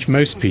question with which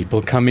most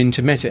people come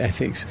into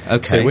meta-ethics.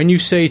 Okay. So when you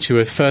say to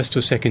a first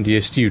or second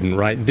year student,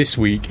 right, this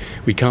week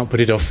we can't put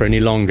it off for any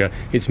longer,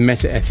 it's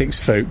meta-ethics,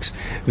 folks,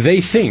 they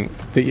think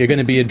that you're going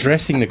to be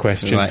addressing the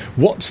question, right,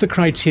 what's the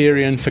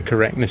criterion for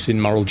correctness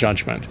in moral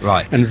judgment?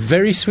 Right. And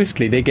very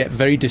swiftly they get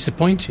very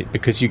disappointed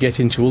because you get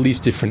into all these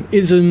different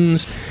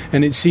isms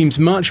and it seems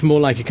much more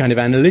like a kind of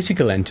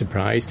analytical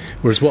enterprise,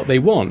 whereas what they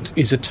want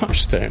is a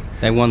touchstone.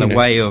 They want a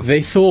way of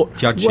they thought,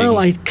 judging. Well,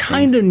 I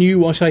kind of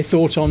knew what I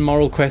thought on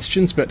moral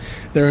questions, but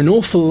there are an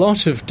awful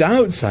lot of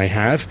doubts I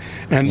have,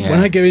 and when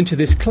I go into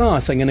this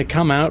class I'm going to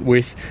come out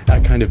with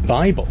a kind of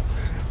Bible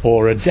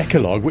or a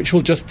decalogue which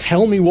will just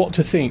tell me what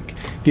to think,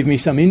 give me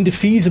some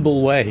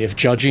indefeasible way of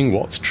judging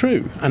what's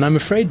true. And I'm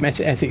afraid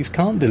meta-ethics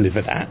can't deliver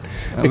that,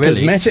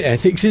 because really?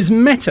 Meta-ethics is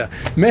meta.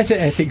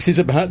 Meta-ethics is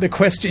about the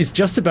question, is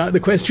just about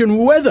the question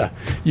whether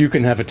you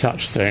can have a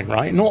touchstone,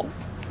 right? Not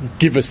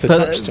give us the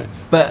touchstone.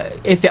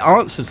 But if it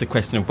answers the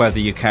question of whether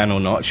you can or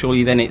not,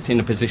 surely then it's in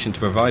a position to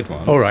provide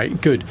one. All right,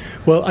 good.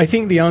 Well, I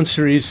think the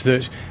answer is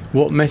that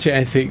what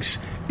meta-ethics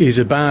is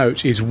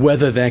about is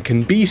whether there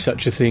can be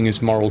such a thing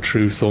as moral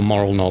truth or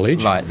moral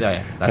knowledge. Right,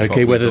 yeah. That's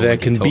okay, whether there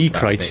can be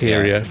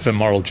criteria for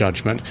moral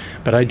judgment.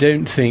 But I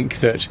don't think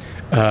that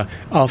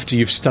after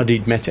you've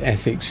studied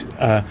meta-ethics,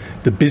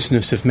 the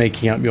business of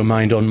making up your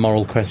mind on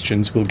moral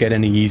questions will get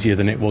any easier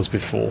than it was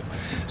before.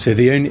 So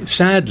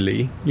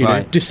sadly,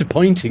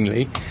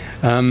 disappointingly,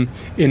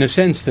 in a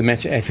sense, the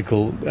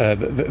meta-ethical,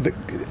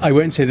 I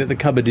won't say that the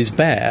cupboard is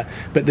bare,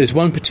 but there's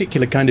one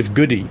particular kind of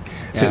goodie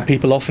that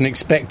people often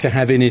expect to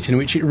have in it, in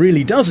which it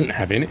really doesn't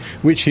have in it,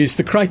 which is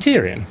the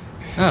criterion.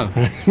 Oh.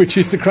 Which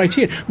is the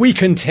criterion. We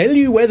can tell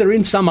you whether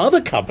in some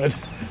other cupboard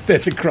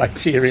there's a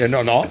criterion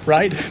or not,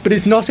 right? But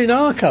it's not in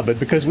our cupboard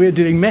because we're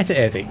doing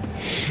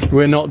meta-ethics.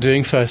 We're not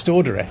doing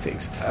first-order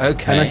ethics.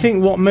 Okay. And I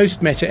think what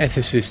most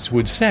meta-ethicists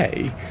would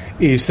say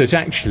is that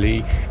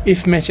actually,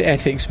 if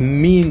meta-ethics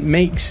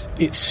makes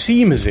it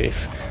seem as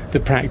if the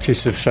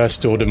practice of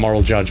first-order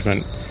moral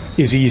judgment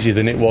is easier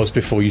than it was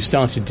before you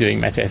started doing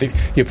meta-ethics,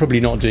 you're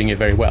probably not doing it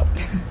very well.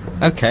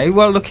 Okay,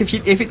 well, look,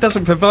 if it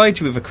doesn't provide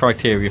you with a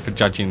criteria for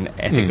judging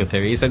ethical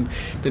theories, then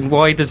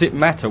why does it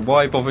matter?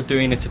 Why bother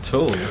doing it at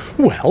all?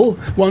 Well,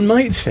 one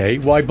might say,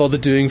 why bother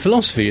doing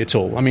philosophy at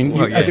all? I mean,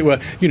 as it were,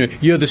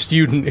 you're the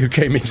student who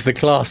came into the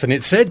class and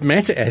it said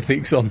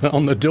meta-ethics on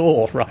the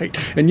door, right?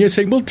 And you're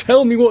saying, well,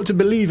 tell me what to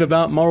believe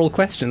about moral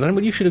questions.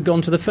 Well, you should have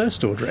gone to the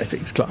first-order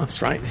ethics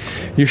class, right?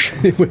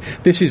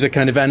 This is a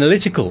kind of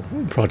analytical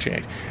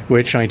project.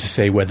 We're trying to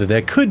say whether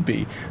there could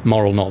be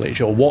moral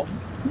knowledge, or what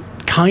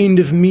kind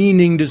of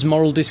meaning does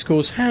moral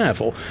discourse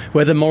have, or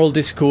whether moral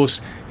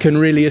discourse can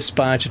really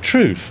aspire to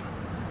truth.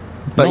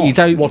 But you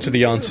don't. What are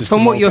the answers? From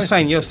to what you're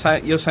questions?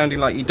 saying, you're sounding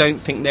like you don't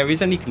think there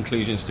is any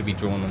conclusions to be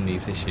drawn on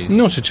these issues.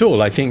 Not at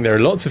all. I think there are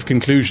lots of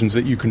conclusions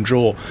that you can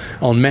draw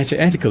on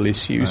meta-ethical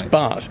issues,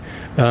 but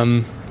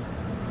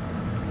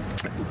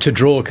to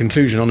draw a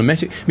conclusion on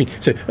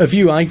so a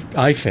view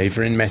I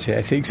favour in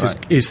meta-ethics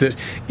is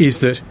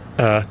that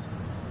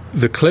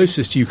the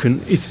closest you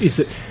can is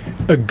that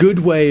a good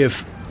way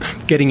of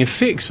getting a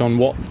fix on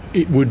what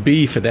it would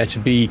be for there to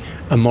be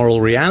a moral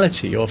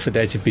reality, or for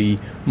there to be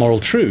moral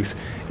truth,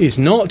 is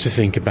not to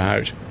think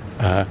about,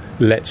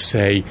 let's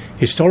say,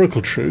 historical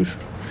truth,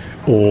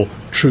 or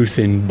truth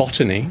in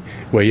botany,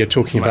 where you're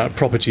talking about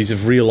properties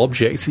of real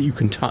objects that you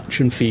can touch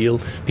and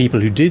feel, people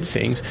who did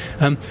things,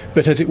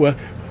 but as it were,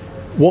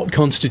 what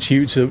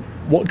constitutes a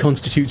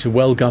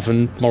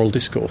well-governed moral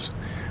discourse?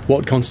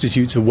 What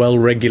constitutes a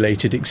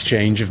well-regulated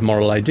exchange of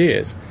moral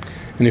ideas?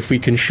 And if we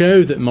can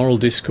show that moral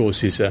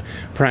discourse is a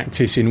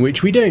practice in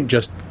which we don't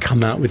just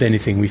come out with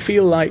anything we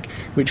feel like,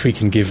 which we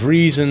can give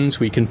reasons,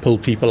 we can pull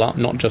people up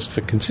not just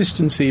for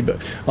consistency but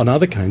on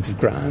other kinds of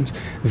grounds,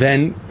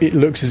 then it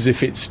looks as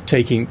if it's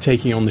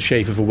taking on the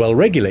shape of a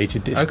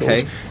well-regulated discourse.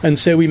 Okay. And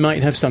so we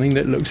might have something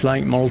that looks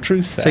like moral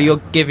truth there. So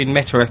you're giving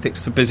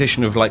meta-ethics the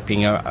position of like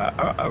being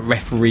a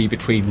referee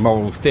between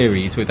moral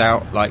theories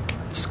without like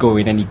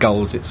scoring any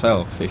goals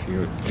itself, if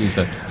you use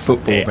a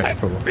football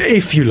metaphor.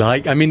 If you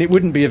like. I mean, it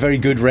wouldn't be a very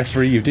good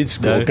referee who did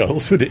score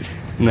goals, would it?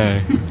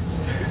 No.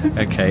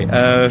 Okay.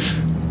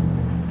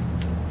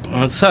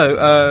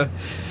 So,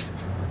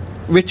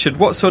 Richard,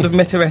 what sort of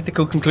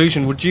meta-ethical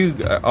conclusion would you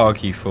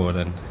argue for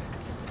then?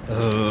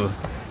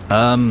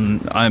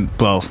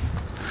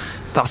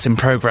 That's in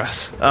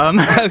progress.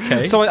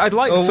 Okay. So I'd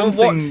like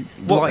something.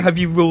 What have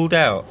you ruled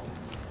out?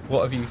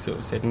 What have you sort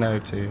of said no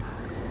to?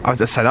 I was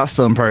just say that's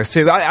still in progress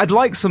too. I'd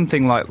like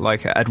something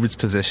like Edward's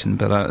position,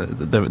 but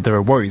there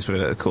are worries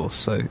with it, of course.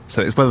 So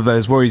it's whether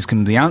those worries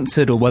can be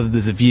answered, or whether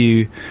there's a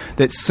view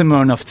that's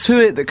similar enough to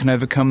it that can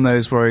overcome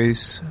those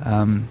worries.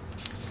 But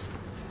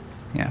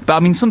I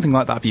mean, something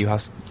like that view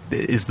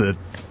is the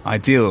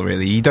ideal,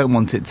 really. You don't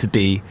want it to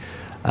be.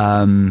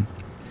 You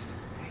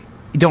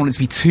don't want it to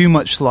be too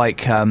much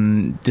like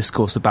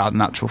discourse about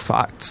natural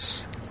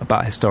facts,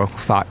 about historical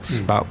facts,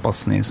 about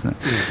botany, isn't it?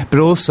 But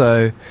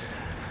also.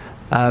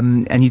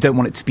 And you don't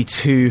want it to be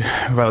too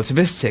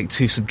relativistic,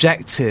 too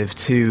subjective,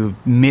 too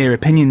mere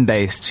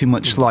opinion-based, too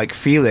much like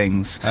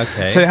feelings.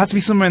 Okay. So it has to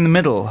be somewhere in the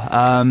middle.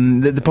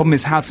 The problem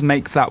is how to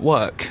make that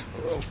work.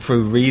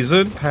 Through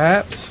reason,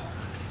 perhaps?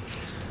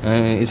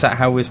 Is that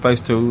how we're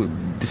supposed to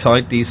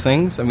decide these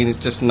things? I mean,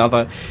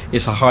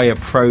 it's a higher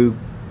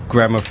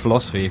program of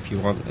philosophy, if you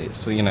want.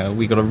 It's, we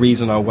got to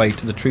reason our way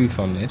to the truth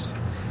on this.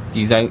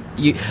 Edward,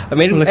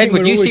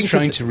 you seem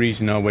trying to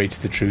reason our way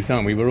to the truth,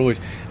 aren't we? We're always.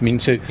 I mean,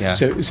 so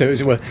as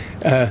it were,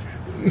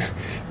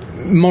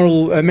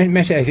 moral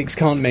meta-ethics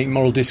can't make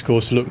moral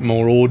discourse look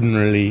more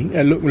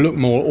look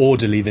more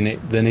orderly than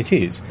it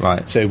is.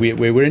 Right. So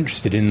we're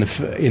interested in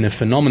a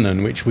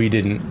phenomenon which we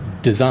didn't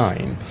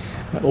design.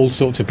 All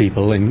sorts of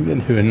people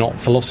who are not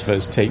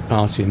philosophers take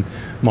part in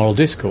moral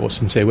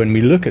discourse, and so when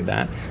we look at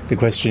that, the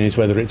question is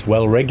whether it's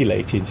well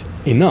regulated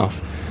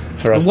enough.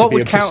 For us what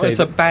would count as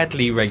a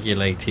badly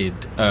regulated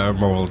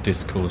moral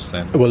discourse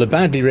then? Well, a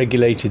badly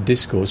regulated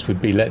discourse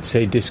would be, let's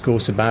say,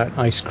 discourse about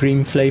ice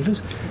cream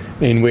flavours,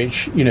 in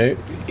which,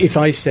 if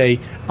I say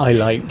I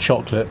like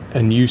chocolate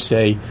and you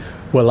say,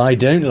 well, I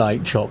don't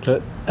like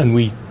chocolate, and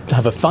we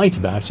have a fight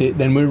about it,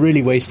 then we're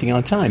really wasting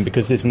our time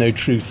because there's no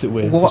truth that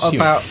we're pursuing.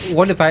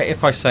 What about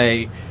if I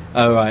say,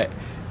 all right,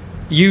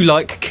 you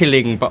like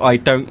killing, but I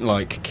don't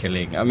like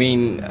killing? I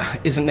mean,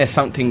 isn't there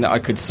something that I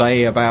could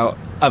say about,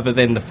 other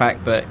than the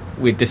fact that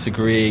we're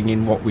disagreeing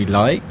in what we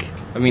like?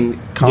 I mean,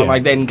 can't I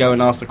then go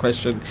and ask the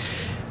question,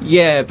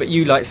 but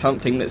you like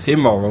something that's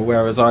immoral,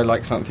 whereas I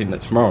like something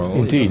that's moral?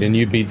 Indeed, and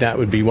that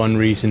would be one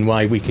reason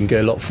why we can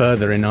go a lot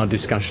further in our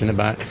discussion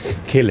about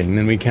killing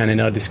than we can in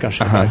our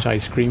discussion about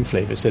ice cream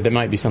flavours. So there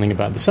might be something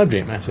about the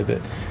subject matter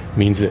that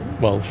means that,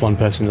 well, if one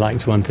person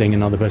likes one thing,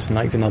 another person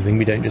likes another thing,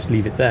 we don't just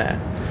leave it there.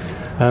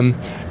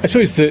 I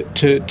suppose that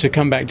to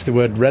come back to the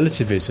word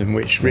relativism,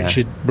 which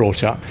Richard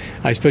brought up,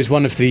 I suppose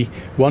one of the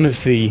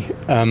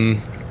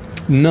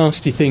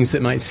nasty things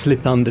that might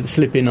slip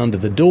in under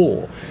the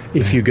door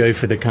if you go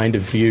for the kind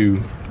of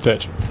view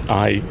that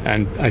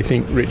I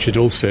think Richard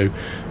also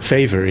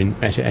favour in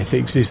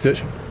meta-ethics, is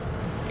that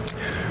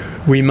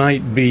we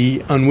might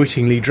be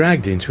unwittingly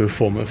dragged into a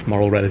form of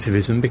moral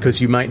relativism,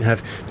 because you might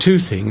have two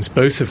things,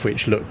 both of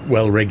which look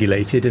well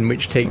regulated and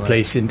which take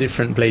place in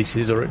different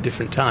places or at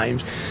different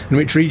times, and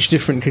which reach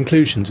different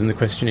conclusions. And the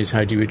question is,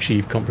 how do you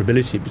achieve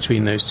comparability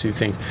between those two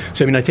things?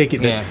 So, I mean, I take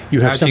it that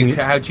you have something...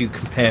 How do you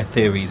compare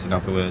theories, in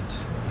other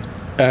words?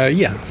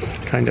 Yeah,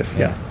 kind of,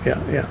 yeah.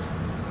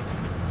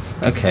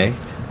 Okay.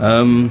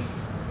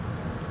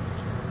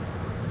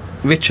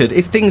 Richard,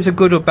 if things are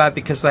good or bad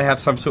because they have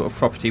some sort of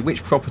property,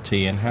 which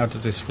property, and how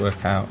does this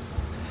work out?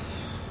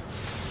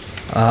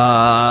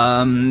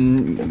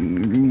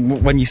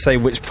 When you say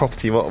which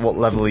property, what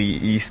level are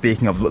you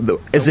speaking of?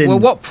 Well,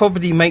 what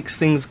property makes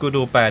things good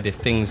or bad, if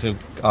things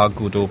are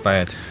good or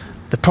bad?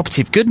 The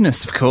property of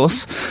goodness, of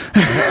course.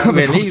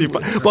 Really?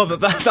 Well,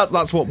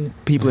 that's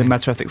what people in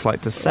metaethics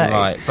like to say.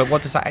 Right, but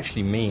what does that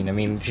actually mean? I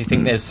mean, do you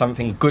think there's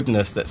something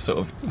goodness that's sort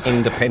of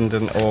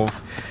independent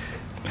of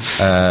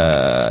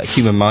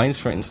human minds,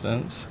 for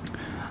instance?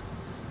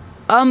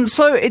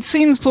 So it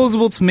seems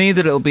plausible to me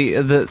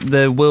that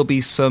there will be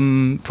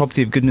some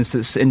property of goodness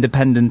that's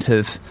independent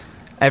of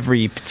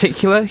every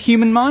particular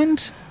human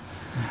mind,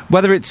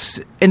 whether it's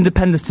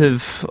independent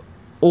of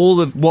all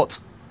of what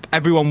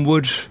everyone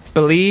would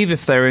believe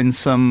if they're in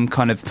some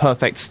kind of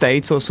perfect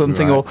state or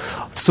something, or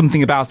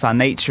something about our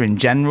nature in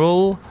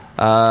general.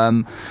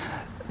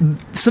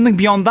 Something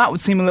beyond that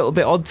would seem a little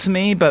bit odd to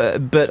me,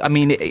 but I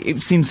mean,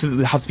 it seems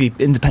to have to be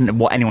independent of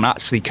what anyone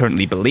actually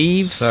currently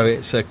believes. So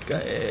it's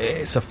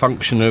a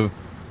function of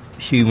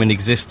human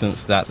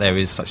existence that there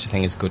is such a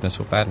thing as goodness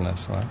or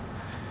badness, right?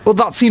 Well,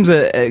 that seems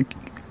a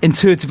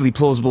intuitively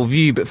plausible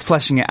view, but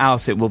fleshing it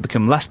out, it will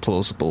become less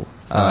plausible.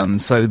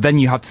 So then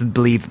you have to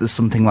believe that there's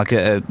something like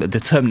a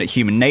determinate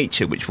human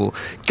nature which will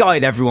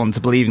guide everyone to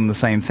believing the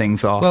same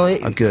things are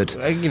good.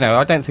 You know,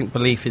 I don't think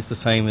belief is the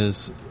same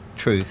as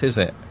truth, is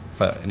it?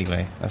 But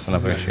anyway, that's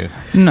another issue.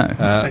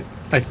 No.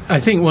 I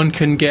think one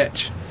can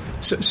get...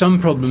 some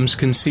problems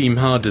can seem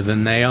harder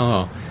than they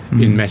are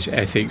in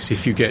metaethics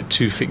if you get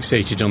too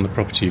fixated on the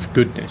property of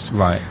goodness.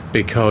 Right.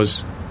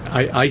 Because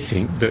I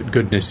think that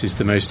goodness is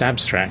the most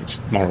abstract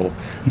moral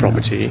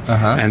property,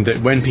 and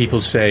that when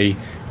people say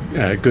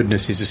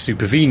goodness is a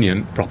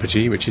supervenient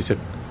property, which is a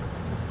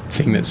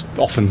thing that's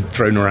often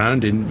thrown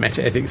around in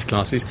metaethics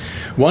classes,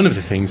 one of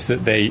the things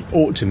that they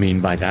ought to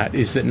mean by that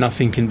is that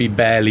nothing can be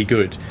barely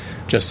good,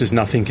 just as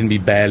nothing can be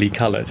barely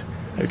coloured.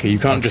 Okay, you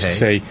can't just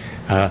say,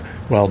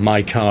 well,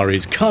 my car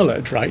is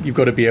coloured, right? You've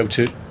got to be able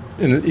to,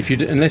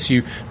 unless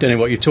you don't know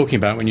what you're talking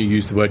about when you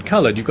use the word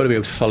coloured, you've got to be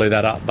able to follow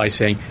that up by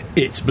saying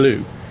it's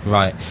blue.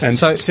 Right. And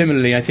so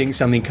similarly, I think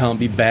something can't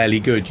be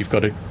barely good. You've got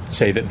to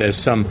say that there's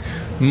some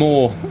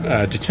more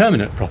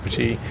determinate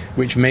property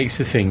which makes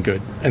the thing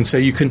good. And so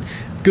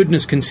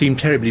goodness can seem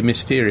terribly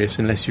mysterious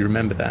unless you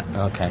remember that.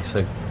 Okay,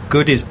 so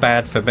good is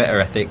bad for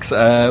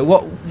metaethics.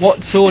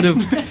 What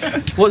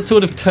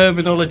sort of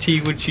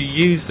terminology would you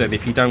use then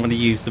if you don't want to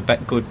use the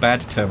good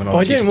bad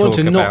terminology? I don't want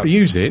to not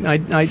use it.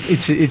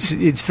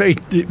 It's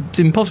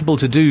impossible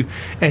to do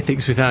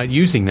ethics without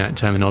using that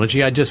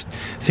terminology. I just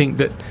think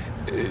that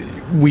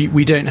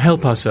we don't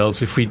help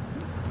ourselves if we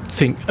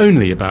think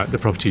only about the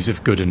properties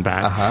of good and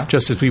bad,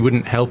 just as we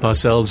wouldn't help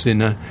ourselves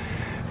in a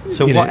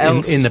what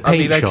else in the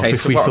paint shop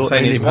if we thought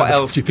only about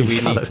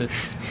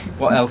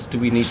what else do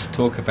we need to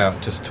talk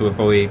about just to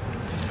avoid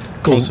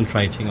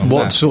concentrating on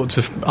what that? Sorts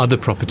of other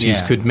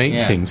properties could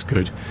make things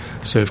good.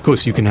 So of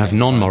course you can have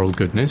non-moral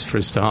goodness for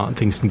a start.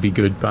 Things can be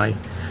good by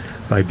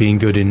being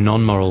good in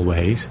non-moral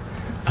ways.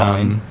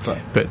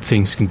 But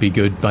things can be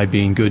good by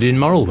being good in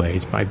moral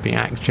ways. By being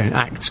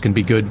acts can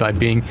be good by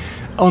being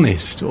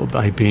honest or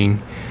by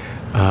being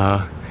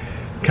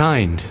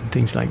kind,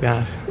 things like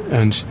that.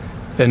 And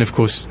then, of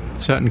course,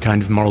 a certain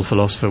kind of moral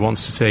philosopher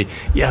wants to say,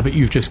 yeah, but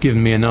you've just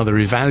given me another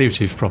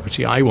evaluative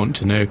property. I want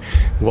to know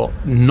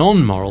what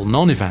non-moral,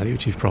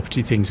 non-evaluative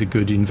property things are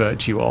good in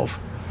virtue of.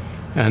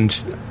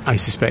 And I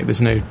suspect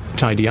there's no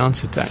tidy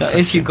answer to that. So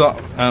if you've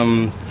got,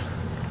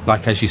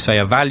 like as you say,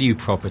 a value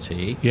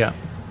property... Yeah.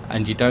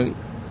 And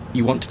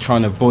you want to try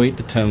and avoid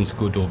the terms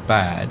good or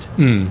bad.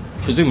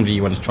 Presumably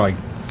you want to try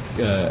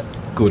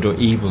good or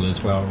evil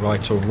as well,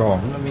 right or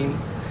wrong. I mean,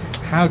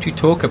 how do you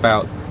talk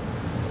about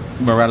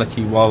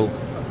morality while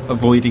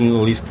avoiding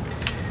all these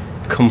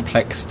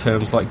complex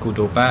terms like good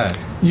or bad?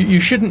 You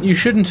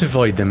shouldn't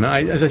avoid them.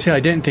 As I say, I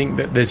don't think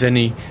that there's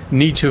any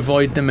need to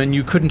avoid them, and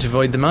you couldn't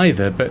avoid them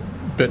either. But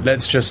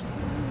let's just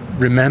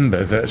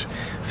remember that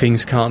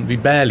things can't be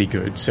barely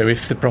good. So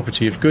if the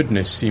property of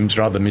goodness seems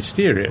rather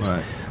mysterious,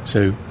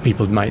 so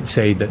people might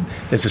say that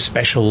there's a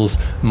special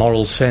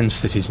moral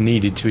sense that is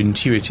needed to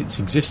intuit its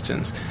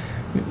existence.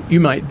 You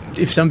might,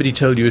 if somebody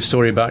told you a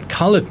story about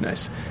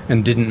colouredness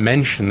and didn't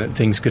mention that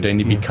things could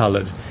only be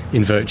coloured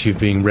in virtue of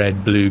being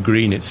red, blue,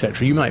 green,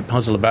 etc., you might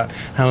puzzle about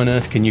how on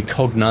earth can you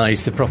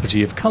cognise the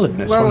property of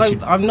colouredness.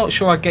 Well, I'm not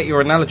sure I get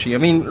your analogy. I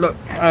mean, look,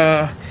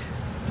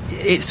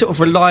 it's sort of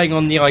relying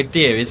on the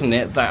idea, isn't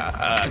it,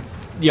 that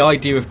the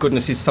idea of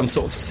goodness is some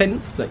sort of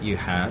sense that you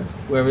have,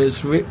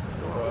 whereas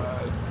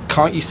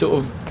can't you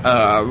sort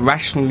of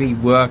rationally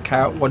work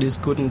out what is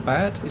good and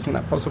bad? Isn't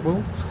that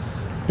possible?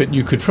 But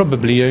you could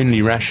probably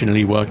only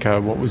rationally work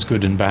out what was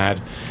good and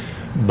bad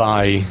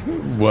by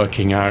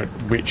working out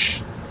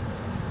which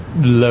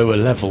lower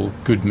level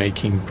good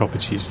making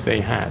properties they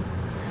had.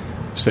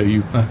 So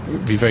it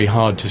would be very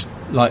hard to...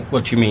 Like,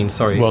 what do you mean,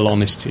 sorry? Well,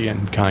 honesty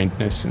and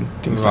kindness and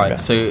things like that.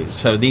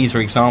 So these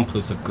are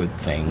examples of good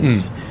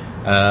things,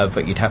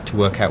 but you'd have to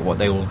work out what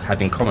they all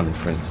had in common,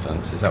 for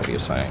instance. Is that what you're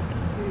saying?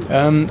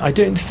 I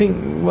don't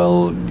think...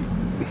 Well,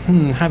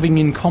 having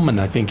in common,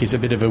 I think, is a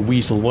bit of a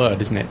weasel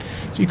word, isn't it?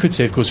 So you could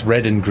say, of course,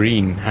 red and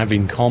green have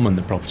in common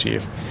the property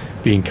of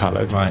being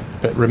coloured. Right.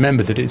 But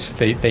remember that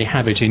they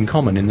have it in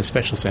common in the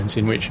special sense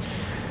in which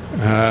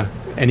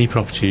any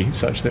property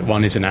such that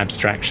one is an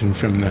abstraction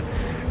from the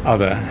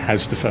other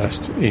has the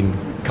first in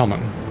common.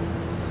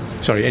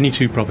 Sorry, any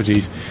two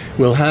properties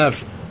will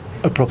have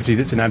a property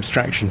that's an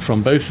abstraction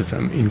from both of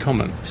them in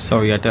common.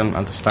 Sorry, I don't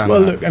understand.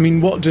 Well, that. look, I mean,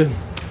 what do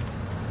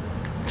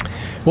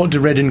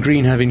red and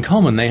green have in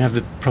common? They have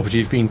the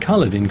property of being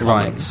coloured in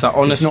common. Right. So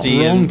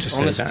honesty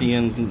honesty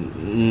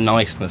and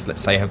niceness,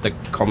 let's say, have the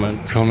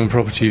common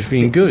property of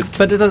being good.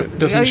 But it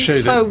doesn't show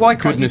so that why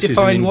can't you goodness is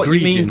define an what you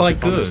mean ingredient by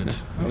of good?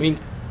 honestness. I mean,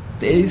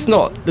 it's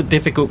not the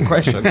difficult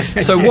question.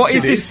 So what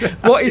is this?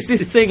 What is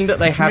this thing that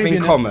they have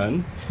in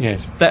common?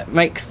 Yes. That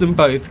makes them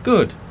both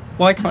good.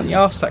 Why can't you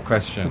ask that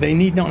question? They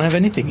need not have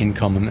anything in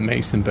common that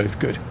makes them both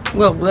good.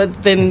 Well,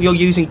 then you're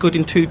using good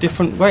in two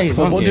different ways,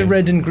 Well, aren't what you? do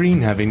red and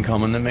green have in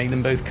common that make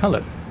them both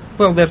coloured?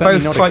 Well, they're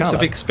Certainly both not a types of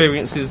colour.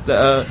 experiences that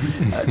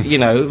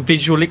are,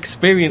 visual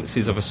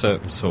experiences of a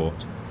certain sort.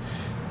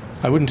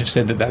 I wouldn't have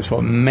said that that's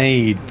what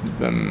made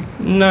them...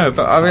 No,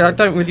 but I mean, I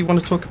don't really want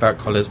to talk about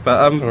colours,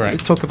 but right.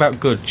 let's talk about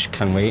good,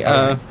 can we?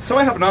 So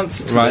I have an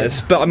answer to Right. this,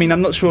 but I mean,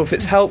 I'm not sure if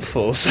it's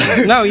helpful.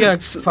 So No, yeah,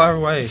 it's far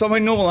away. So my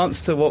normal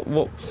answer to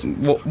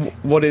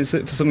what is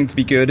it for something to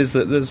be good is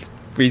that there's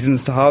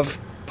reasons to have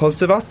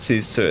positive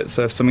attitudes to it.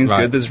 So if something's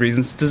Right. good, there's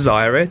reasons to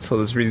desire it, or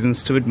there's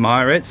reasons to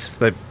admire it.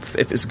 If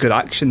it's a good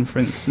action, for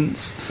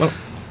instance. Well,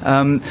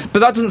 but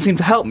that doesn't seem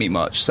to help me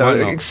much. So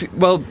Why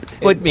not?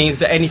 It means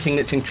that anything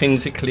that's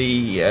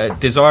intrinsically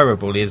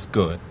desirable is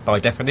good, by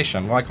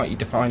definition. Why can't you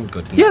define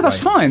good? Yeah, that's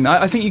fine.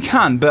 I think you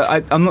can, but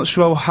I'm not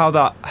sure how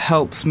that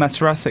helps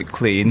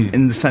metaethically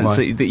in the sense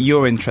that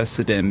you're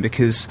interested in,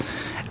 because,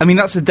 I mean,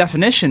 that's a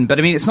definition, but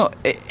I mean, it's not.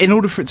 In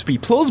order for it to be a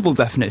plausible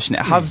definition,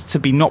 it has to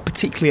be not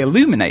particularly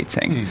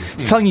illuminating.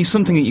 It's telling you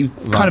something that you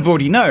kind of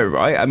already know,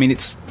 right? I mean,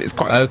 it's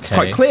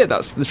quite clear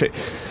that's the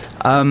truth.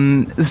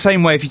 The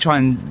same way if you try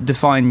and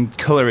define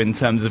colour in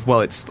terms of,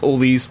 well, it's all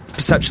these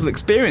perceptual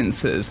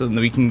experiences and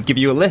we can give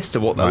you a list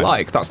of what they're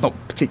like, that's not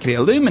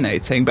particularly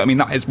illuminating, but I mean,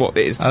 that is what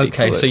it is to be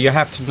coloured. So you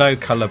have to know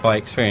colour by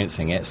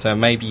experiencing it, so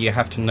maybe you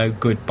have to know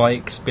good by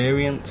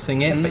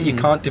experiencing it, but you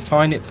can't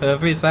define it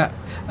further. Is that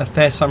a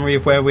fair summary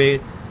of where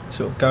we're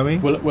sort of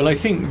going? Well, I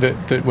think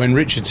that when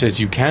Richard says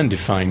you can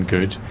define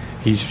good,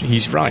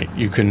 he's right.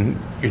 You can,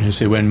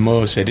 say when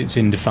Moore said it's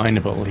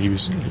indefinable, he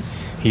was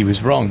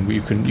wrong.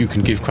 You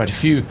can give quite a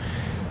few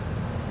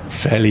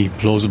fairly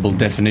plausible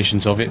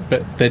definitions of it,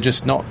 but they're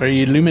just not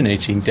very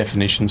illuminating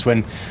definitions.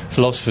 When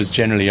philosophers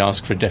generally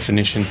ask for a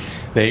definition,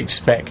 they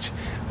expect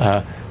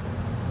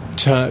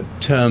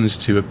terms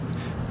to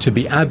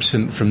be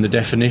absent from the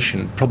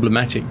definition,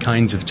 problematic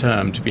kinds of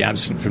term to be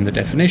absent from the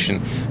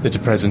definition that are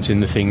present in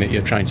the thing that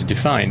you're trying to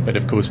define. But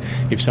of course,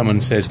 if someone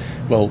says,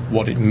 well,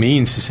 what it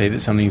means to say that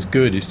something's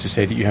good is to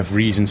say that you have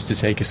reasons to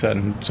take a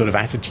certain sort of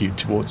attitude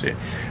towards it.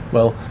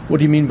 Well, what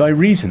do you mean by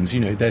reasons?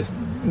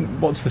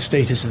 What's the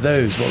status of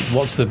those?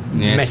 What's the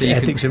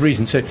meta-ethics of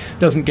reason? So it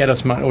doesn't get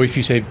us much. Or if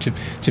you say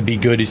to be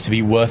good is to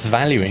be worth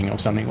valuing or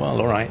something,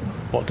 well, all right,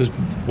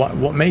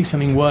 what makes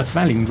something worth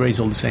valuing? Raise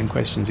all the same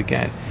questions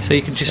again. So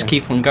you can just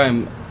keep on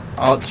going,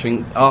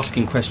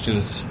 asking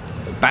questions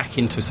back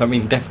into some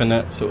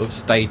indefinite sort of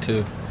state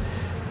of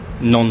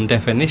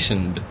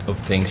non-definition of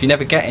things. You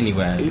never get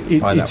anywhere.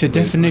 It's a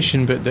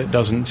definition, but that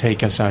doesn't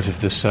take us out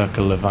of the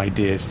circle of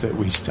ideas that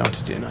we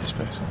started in, I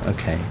suppose.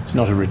 Okay. It's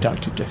not a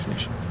reductive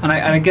definition. And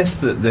I guess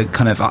that the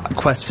kind of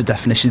quest for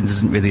definitions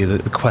isn't really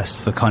the quest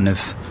for kind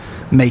of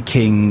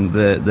making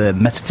the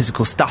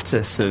metaphysical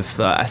status of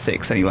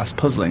ethics any less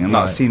puzzling, and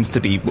that seems to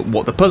be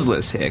what the puzzle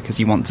is here, because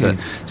you want to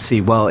see,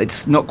 well,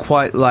 it's not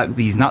quite like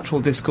these natural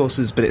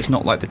discourses, but it's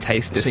not like the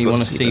taste discourse. So you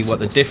want to see what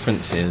the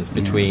difference is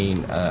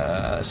between,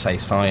 say,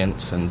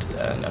 science and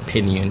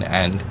opinion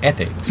and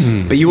ethics.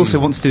 But you also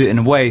want to do it in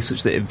a way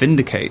such that it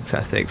vindicates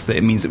ethics, that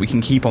it means that we can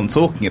keep on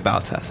talking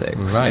about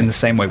ethics in the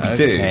same way we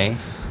do.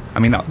 I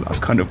mean, that's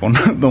kind of one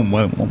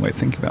way of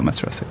thinking about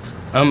metaethics.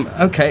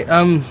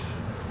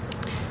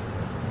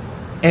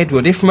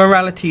 Edward, if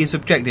morality is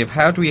objective,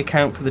 how do we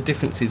account for the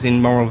differences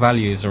in moral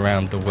values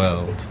around the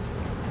world?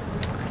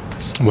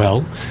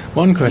 Well,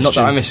 one question... Not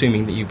that I'm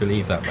assuming that you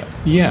believe that, but...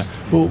 Yeah.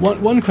 Well,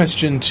 one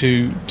question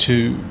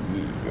to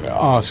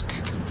ask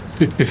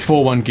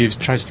before one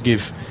tries to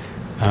give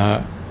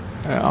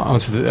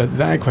answer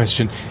that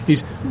question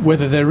is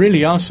whether there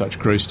really are such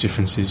gross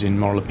differences in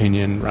moral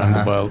opinion around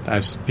the world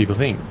as people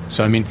think.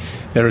 So, I mean,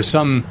 there are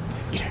some...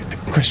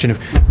 question of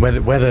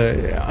whether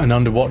and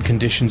under what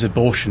conditions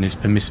abortion is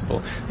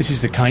permissible. This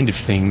is the kind of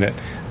thing that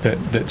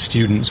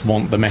students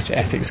want the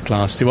meta-ethics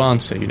class to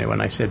answer. You know,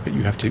 when I said, but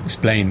you have to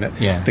explain that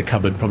the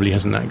cupboard probably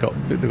hasn't got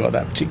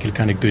that particular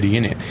kind of goodie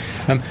in it.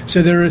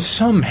 So there are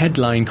some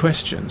headline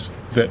questions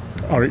that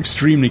are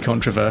extremely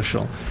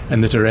controversial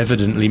and that are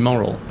evidently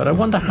moral, but I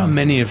wonder how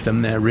many of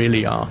them there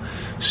really are.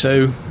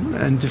 So,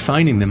 and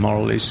defining the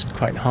moral is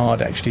quite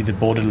hard, actually. The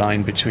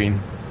borderline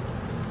between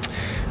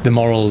the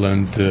moral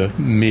and the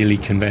merely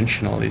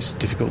conventional is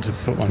difficult to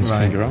put one's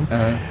finger on.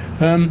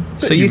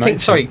 So you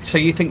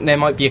think there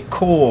might be a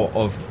core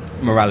of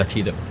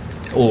morality that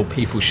all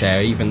people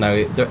share, even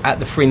though at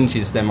the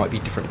fringes there might be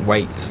different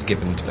weights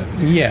given to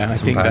I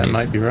think values. That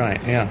might be right.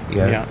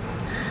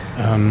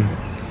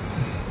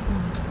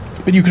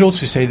 But you could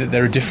also say that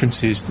there are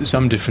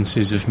some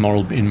differences of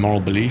moral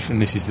belief,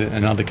 and this is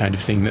another kind of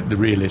thing that the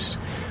realist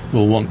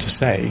will want to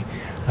say,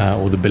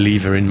 or the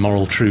believer in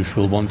moral truth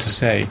will want to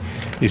say,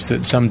 is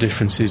that some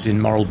differences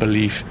in moral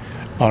belief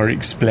are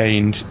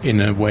explained in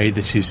a way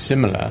that is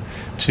similar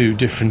to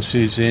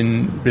differences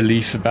in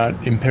belief about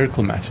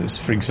empirical matters.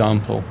 For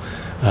example,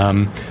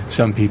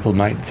 some people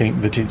might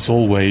think that it's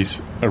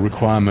always a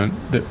requirement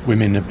that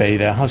women obey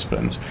their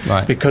husbands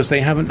because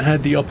they haven't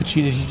had the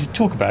opportunity to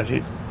talk about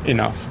it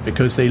enough,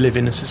 because they live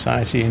in a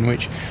society in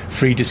which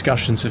free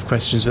discussions of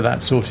questions of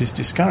that sort is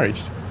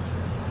discouraged,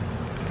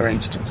 for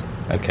instance.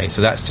 Okay,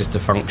 so that's just a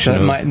function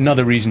of...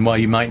 Another reason why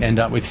you might end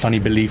up with funny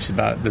beliefs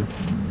about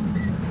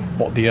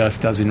what the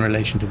Earth does in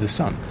relation to the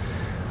Sun.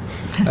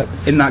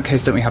 In that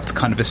case, don't we have to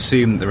kind of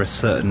assume that there are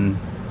certain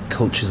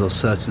cultures or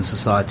certain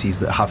societies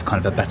that have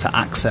kind of a better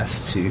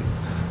access to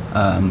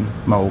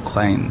moral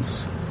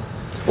claims,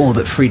 or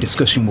that free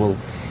discussion will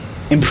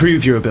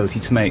improve your ability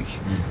to make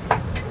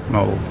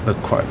moral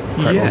quite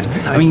roles?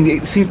 I mean,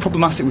 it seems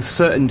problematic with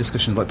certain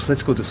discussions, like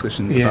political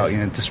discussions about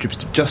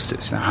distributive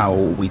justice and how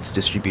are we to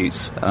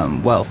distribute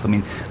wealth. I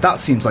mean, that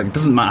seems like it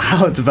doesn't matter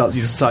how developed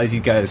your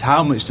society goes,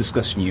 how much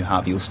discussion you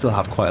have, you'll still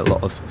have quite a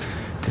lot of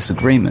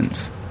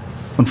disagreement,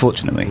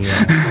 unfortunately.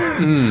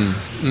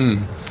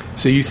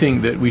 So you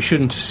think that we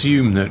shouldn't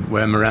assume that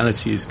where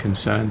morality is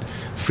concerned,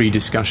 free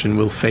discussion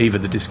will favour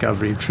the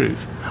discovery of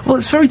truth? Well,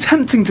 it's very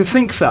tempting to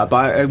think that,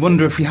 but I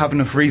wonder if we have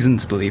enough reason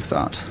to believe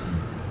that.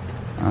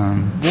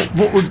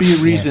 What would be a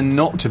reason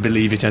not to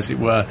believe it, as it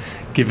were,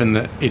 given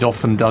that it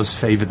often does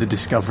favour the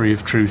discovery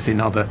of truth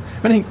in other...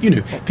 I think,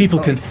 people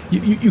can...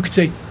 You could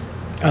say,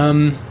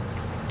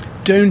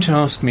 don't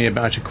ask me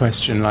about a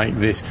question like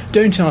this.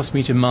 Don't ask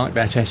me to mark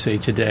that essay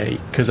today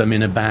because I'm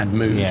in a bad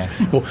mood.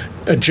 Or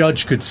a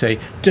judge could say,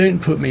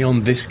 don't put me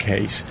on this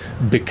case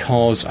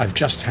because I've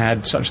just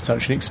had such and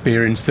such an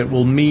experience that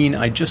will mean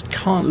I just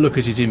can't look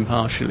at it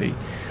impartially.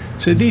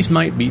 So these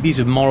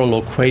are moral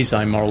or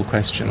quasi-moral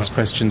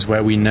questions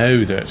where we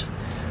know that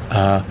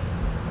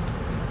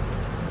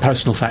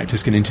personal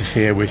factors can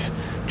interfere with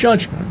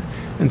judgment.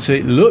 And so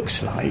it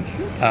looks like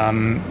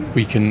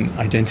we can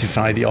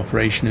identify the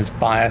operation of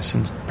bias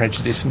and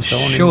prejudice and so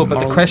on. Sure,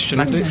 but the question...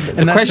 And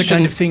that's the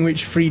kind of thing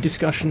which free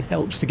discussion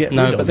helps to get rid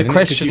of. No, but the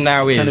question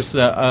now is,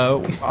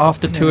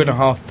 after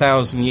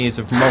 2,500 years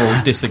of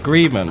moral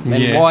disagreement,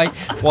 then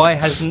why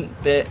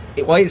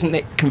isn't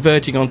it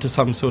converging onto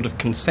some sort of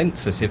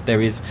consensus if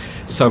there is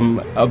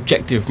some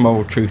objective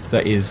moral truth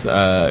that is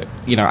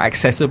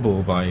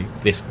accessible by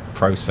this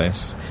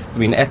process? I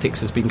mean,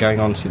 ethics has been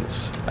going on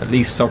since at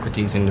least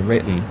Socrates in the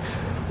written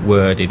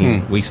word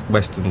in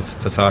Western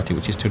society,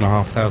 which is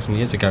 2,500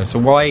 years ago. So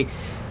why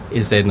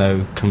is there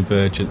no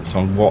convergence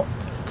on what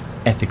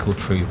ethical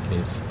truth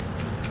is?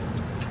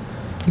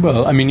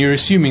 Well, I mean, you're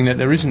assuming that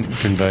there isn't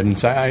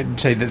convergence. I'd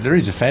say that there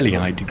is a fairly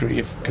high degree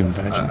of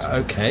convergence.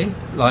 Okay.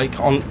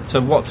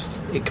 So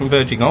what's it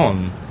converging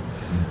on?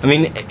 I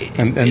mean,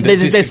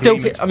 there's still...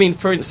 I mean,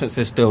 for instance,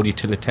 there's still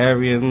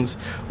utilitarians,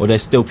 or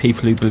there's still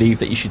people who believe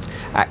that you should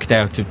act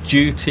out of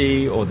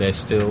duty, or there's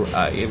still,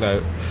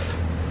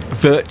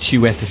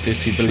 virtue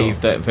ethicists who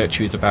believe that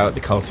virtue is about the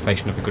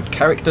cultivation of a good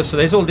character. So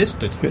there's all this.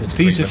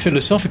 These are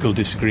philosophical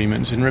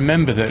disagreements, and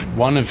remember that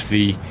one of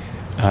the...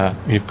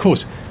 of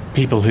course,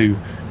 people who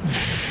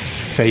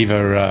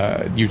favour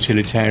a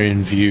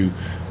utilitarian view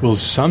will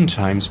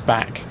sometimes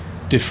back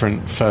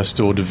different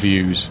first-order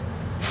views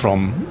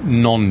from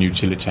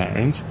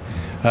non-utilitarians,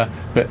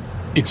 but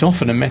it's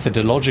often a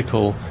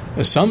methodological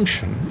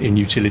assumption in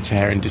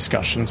utilitarian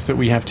discussions that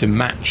we have to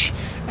match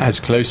as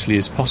closely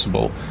as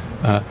possible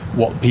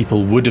what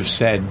people would have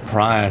said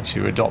prior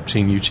to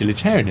adopting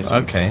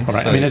utilitarianism. Okay, all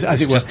right. So I mean,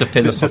 as it were, just a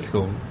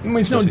philosophical...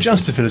 it's not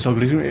just a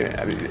philosophical...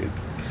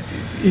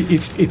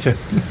 It's a...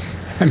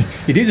 I mean,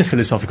 it is a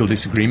philosophical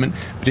disagreement,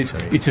 but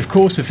it's of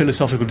course a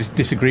philosophical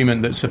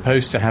disagreement that's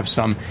supposed to have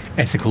some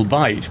ethical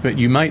bite. But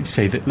you might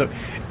say that, look,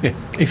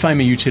 if I'm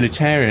a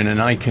utilitarian and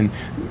I can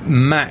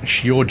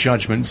match your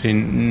judgments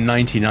in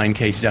 99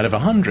 cases out of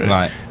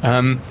 100,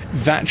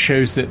 that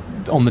shows that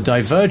on the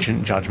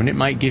divergent judgment, it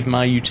might give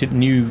my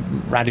new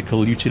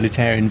radical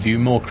utilitarian view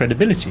more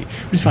credibility.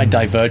 But if I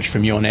diverge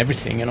from you on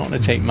everything, you're not going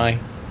to take my...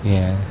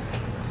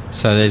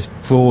 So there's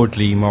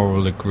broadly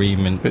moral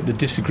agreement. But the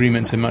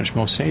disagreements are much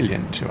more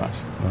salient to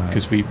us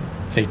because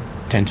they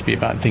tend to be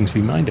about things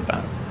we mind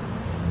about.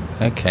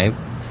 Okay,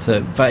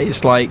 but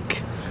it's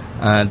like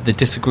the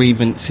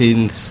disagreements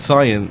in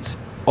science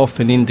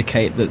often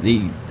indicate that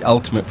the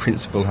ultimate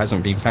principle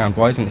hasn't been found.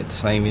 Why isn't it the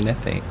same in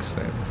ethics?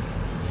 So,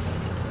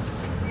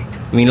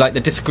 I mean, like the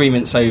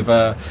disagreements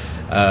over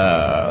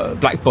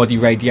black body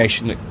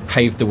radiation that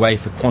paved the way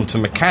for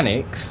quantum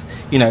mechanics,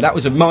 that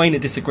was a minor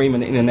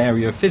disagreement in an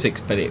area of physics,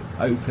 but it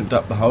opened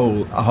up a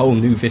whole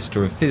new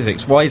vista of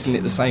physics. Why isn't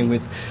it the same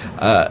with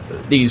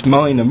these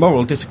minor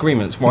moral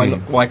disagreements?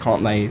 Why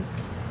can't they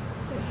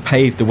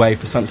pave the way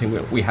for something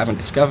that we haven't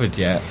discovered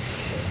yet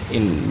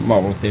in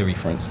moral theory,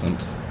 for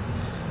instance?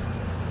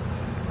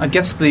 I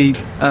guess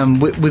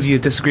with your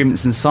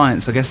disagreements in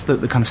science, I guess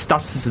the kind of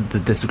status of the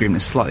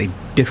disagreement is slightly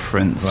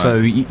different. Right. So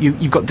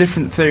you've got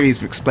different theories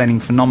of explaining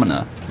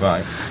phenomena.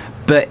 Right.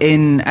 But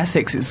in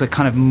ethics, it's a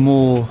kind of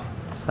more...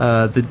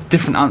 the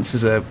different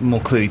answers are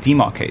more clearly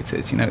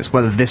demarcated. It's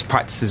whether this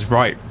practice is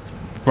right,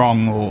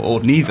 wrong,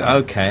 or neither.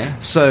 Okay.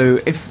 So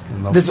if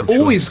there's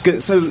always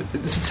good... So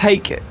to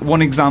take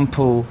one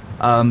example...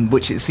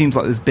 which it seems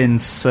like there's been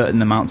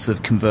certain amounts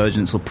of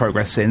convergence or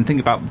progress in. Think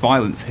about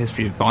violence, the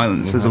history of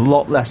violence. Mm-hmm. There's a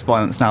lot less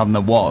violence now than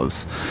there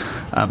was.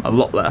 A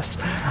lot less.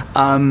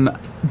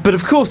 But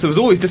of course, there was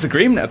always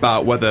disagreement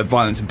about whether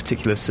violence in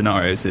particular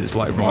scenarios is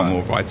wrong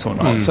or right or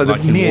not. So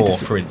like in war,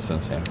 for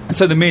instance. Yeah.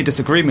 So the mere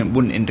disagreement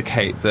wouldn't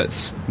indicate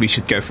that we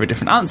should go for a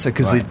different answer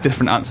because the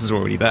different answers are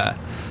already there.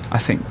 I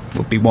think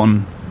would be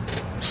one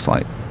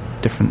slight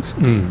difference.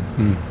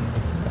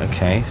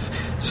 Okay.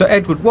 So,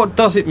 Edward, what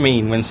does it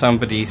mean when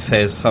somebody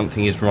says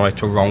something is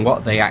right or wrong? What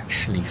are they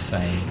actually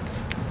saying?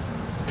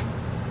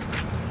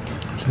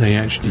 What are they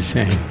actually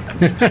saying?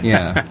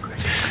 Yeah.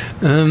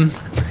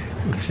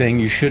 Saying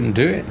you shouldn't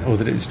do it, or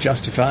that it's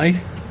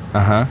justified.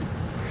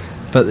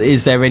 But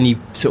is there any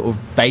sort of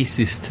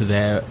basis to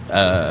their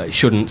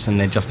shouldn'ts and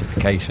their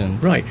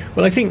justification? Right.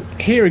 Well, I think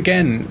here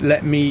again,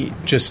 let me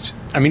just...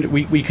 I mean,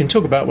 we can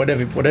talk about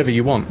whatever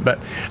you want, but...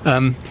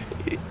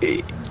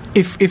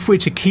 If we're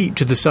to keep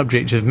to the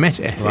subject of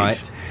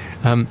meta-ethics,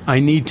 I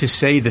need to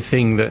say the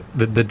thing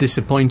the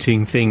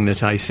disappointing thing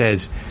that I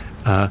said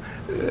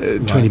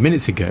 20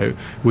 minutes ago,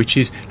 which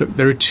is, look,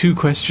 there are two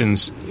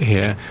questions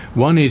here.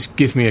 One is,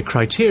 give me a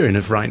criterion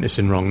of rightness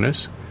and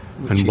wrongness.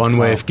 And one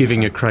way of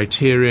giving a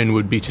criterion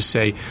would be to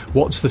say,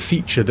 what's the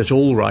feature that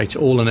all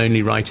and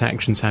only right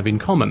actions have in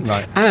common?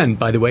 Right. And,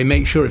 by the way,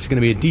 make sure it's going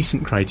to be a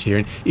decent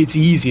criterion. It's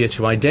easier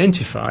to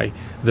identify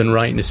than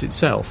rightness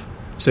itself.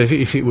 So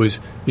if it was,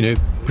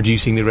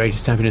 producing the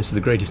greatest happiness of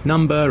the greatest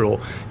number, or,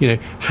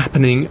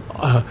 happening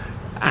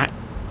at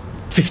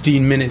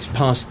 15 minutes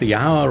past the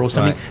hour or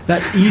something,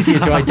 that's easier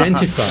to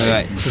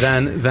identify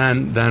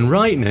than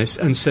rightness.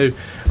 And so,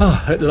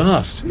 at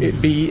last,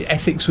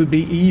 ethics would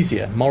be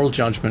easier. Moral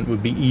judgment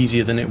would be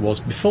easier than it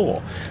was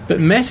before. But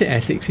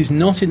meta-ethics is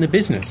not in the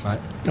business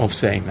of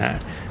saying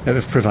that,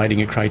 of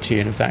providing a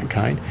criterion of that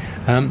kind.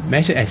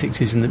 Meta-ethics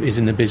is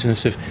in the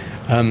business of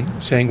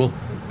saying, well,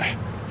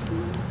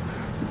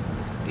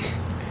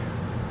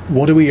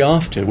 what are we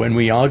after when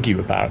we argue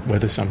about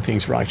whether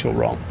something's right or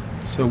wrong?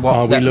 So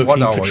are we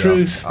looking for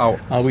truth?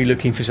 Are we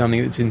looking for something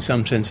that's in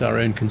some sense our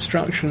own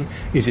construction?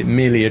 Is it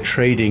merely a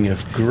trading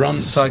of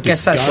grunts? So I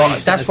guess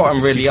that's what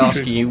I'm really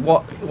asking you.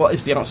 What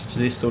is the answer to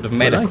this sort of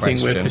meta question? I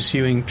think we're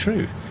pursuing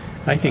truth.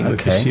 I think we're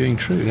pursuing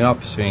truth. We are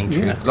pursuing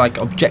truth, like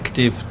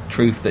objective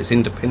truth that's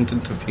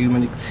independent of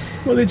human...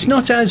 Well, it's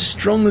not as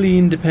strongly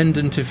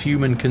independent of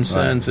human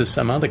concerns as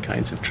some other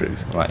kinds of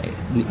truth. Right.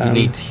 You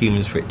need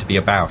humans for it to be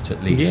about,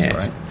 at least,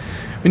 right?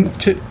 I mean,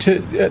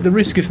 at the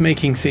risk of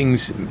making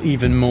things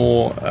even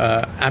more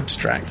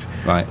abstract,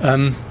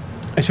 I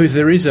suppose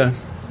there is a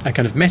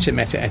kind of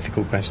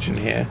meta-ethical question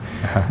here,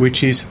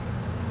 which is,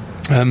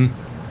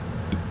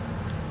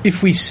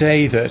 if we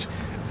say that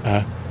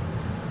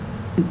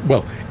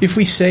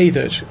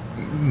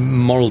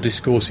moral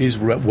discourse is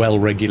well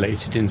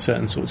regulated in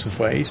certain sorts of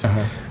ways,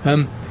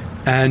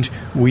 and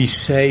we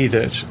say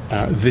that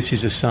this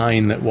is a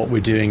sign that what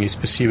we're doing is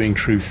pursuing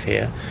truth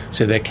here,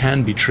 so there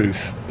can be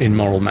truth in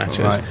moral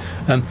matters.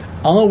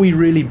 Are we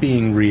really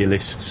being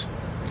realists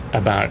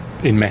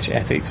in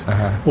meta-ethics,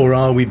 or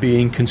are we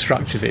being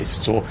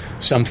constructivists, or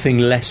something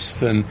less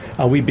than?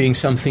 Are we being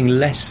something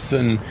less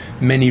than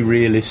many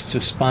realists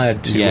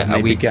aspired to when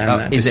they began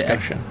that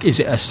discussion?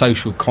 Is it a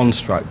social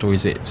construct, or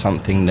is it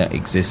something that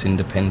exists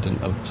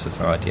independent of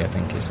society? I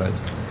think is those.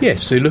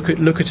 Yes. So look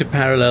at a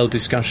parallel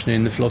discussion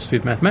in the philosophy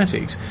of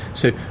mathematics.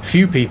 So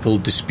few people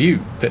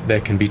dispute that there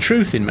can be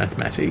truth in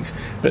mathematics,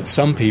 but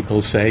some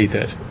people say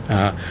that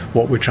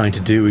what we're trying to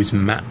do is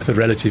map the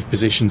relative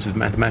positions of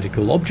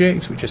mathematical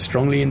objects, which are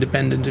strongly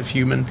independent of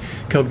human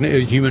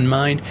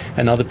mind,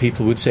 and other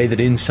people would say that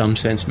in some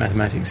sense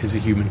mathematics is a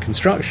human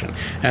construction.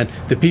 And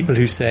the people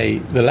who say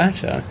the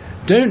latter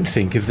don't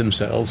think of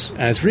themselves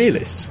as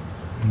realists,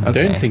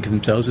 don't think of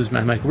themselves as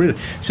mathematical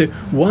realists. So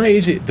why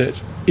is it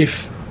that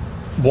if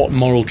what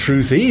moral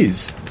truth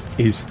is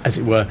is, as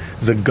it were,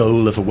 the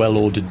goal of a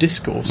well-ordered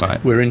discourse.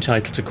 Right. We're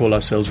entitled to call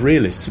ourselves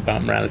realists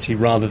about morality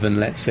rather than,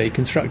 let's say,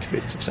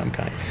 constructivists of some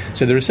kind.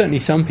 So there are certainly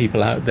some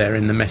people out there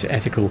in the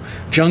meta-ethical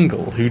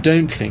jungle who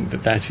don't think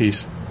that that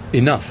is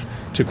enough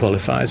to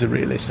qualify as a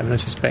realist. I mean, I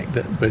suspect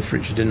that both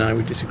Richard and I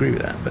would disagree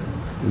with that, but...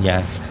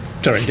 Yeah.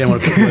 Sorry, don't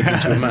want to put words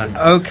into a man.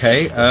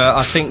 Okay,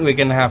 I think we're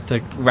going to have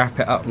to wrap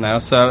it up now.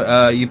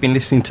 So you've been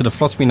listening to the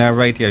Philosophy Now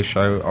radio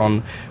show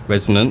on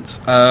Resonance.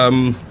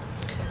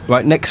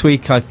 Right, next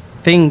week I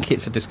think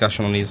it's a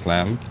discussion on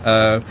Islam.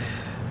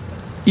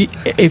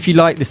 If you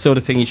like this sort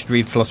of thing, you should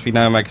read Philosophy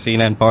Now magazine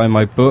and buy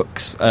my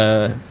books,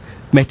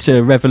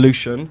 Meta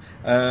Revolution.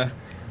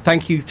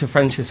 Thank you to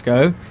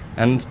Francisco,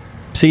 and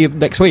see you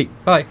next week.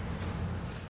 Bye.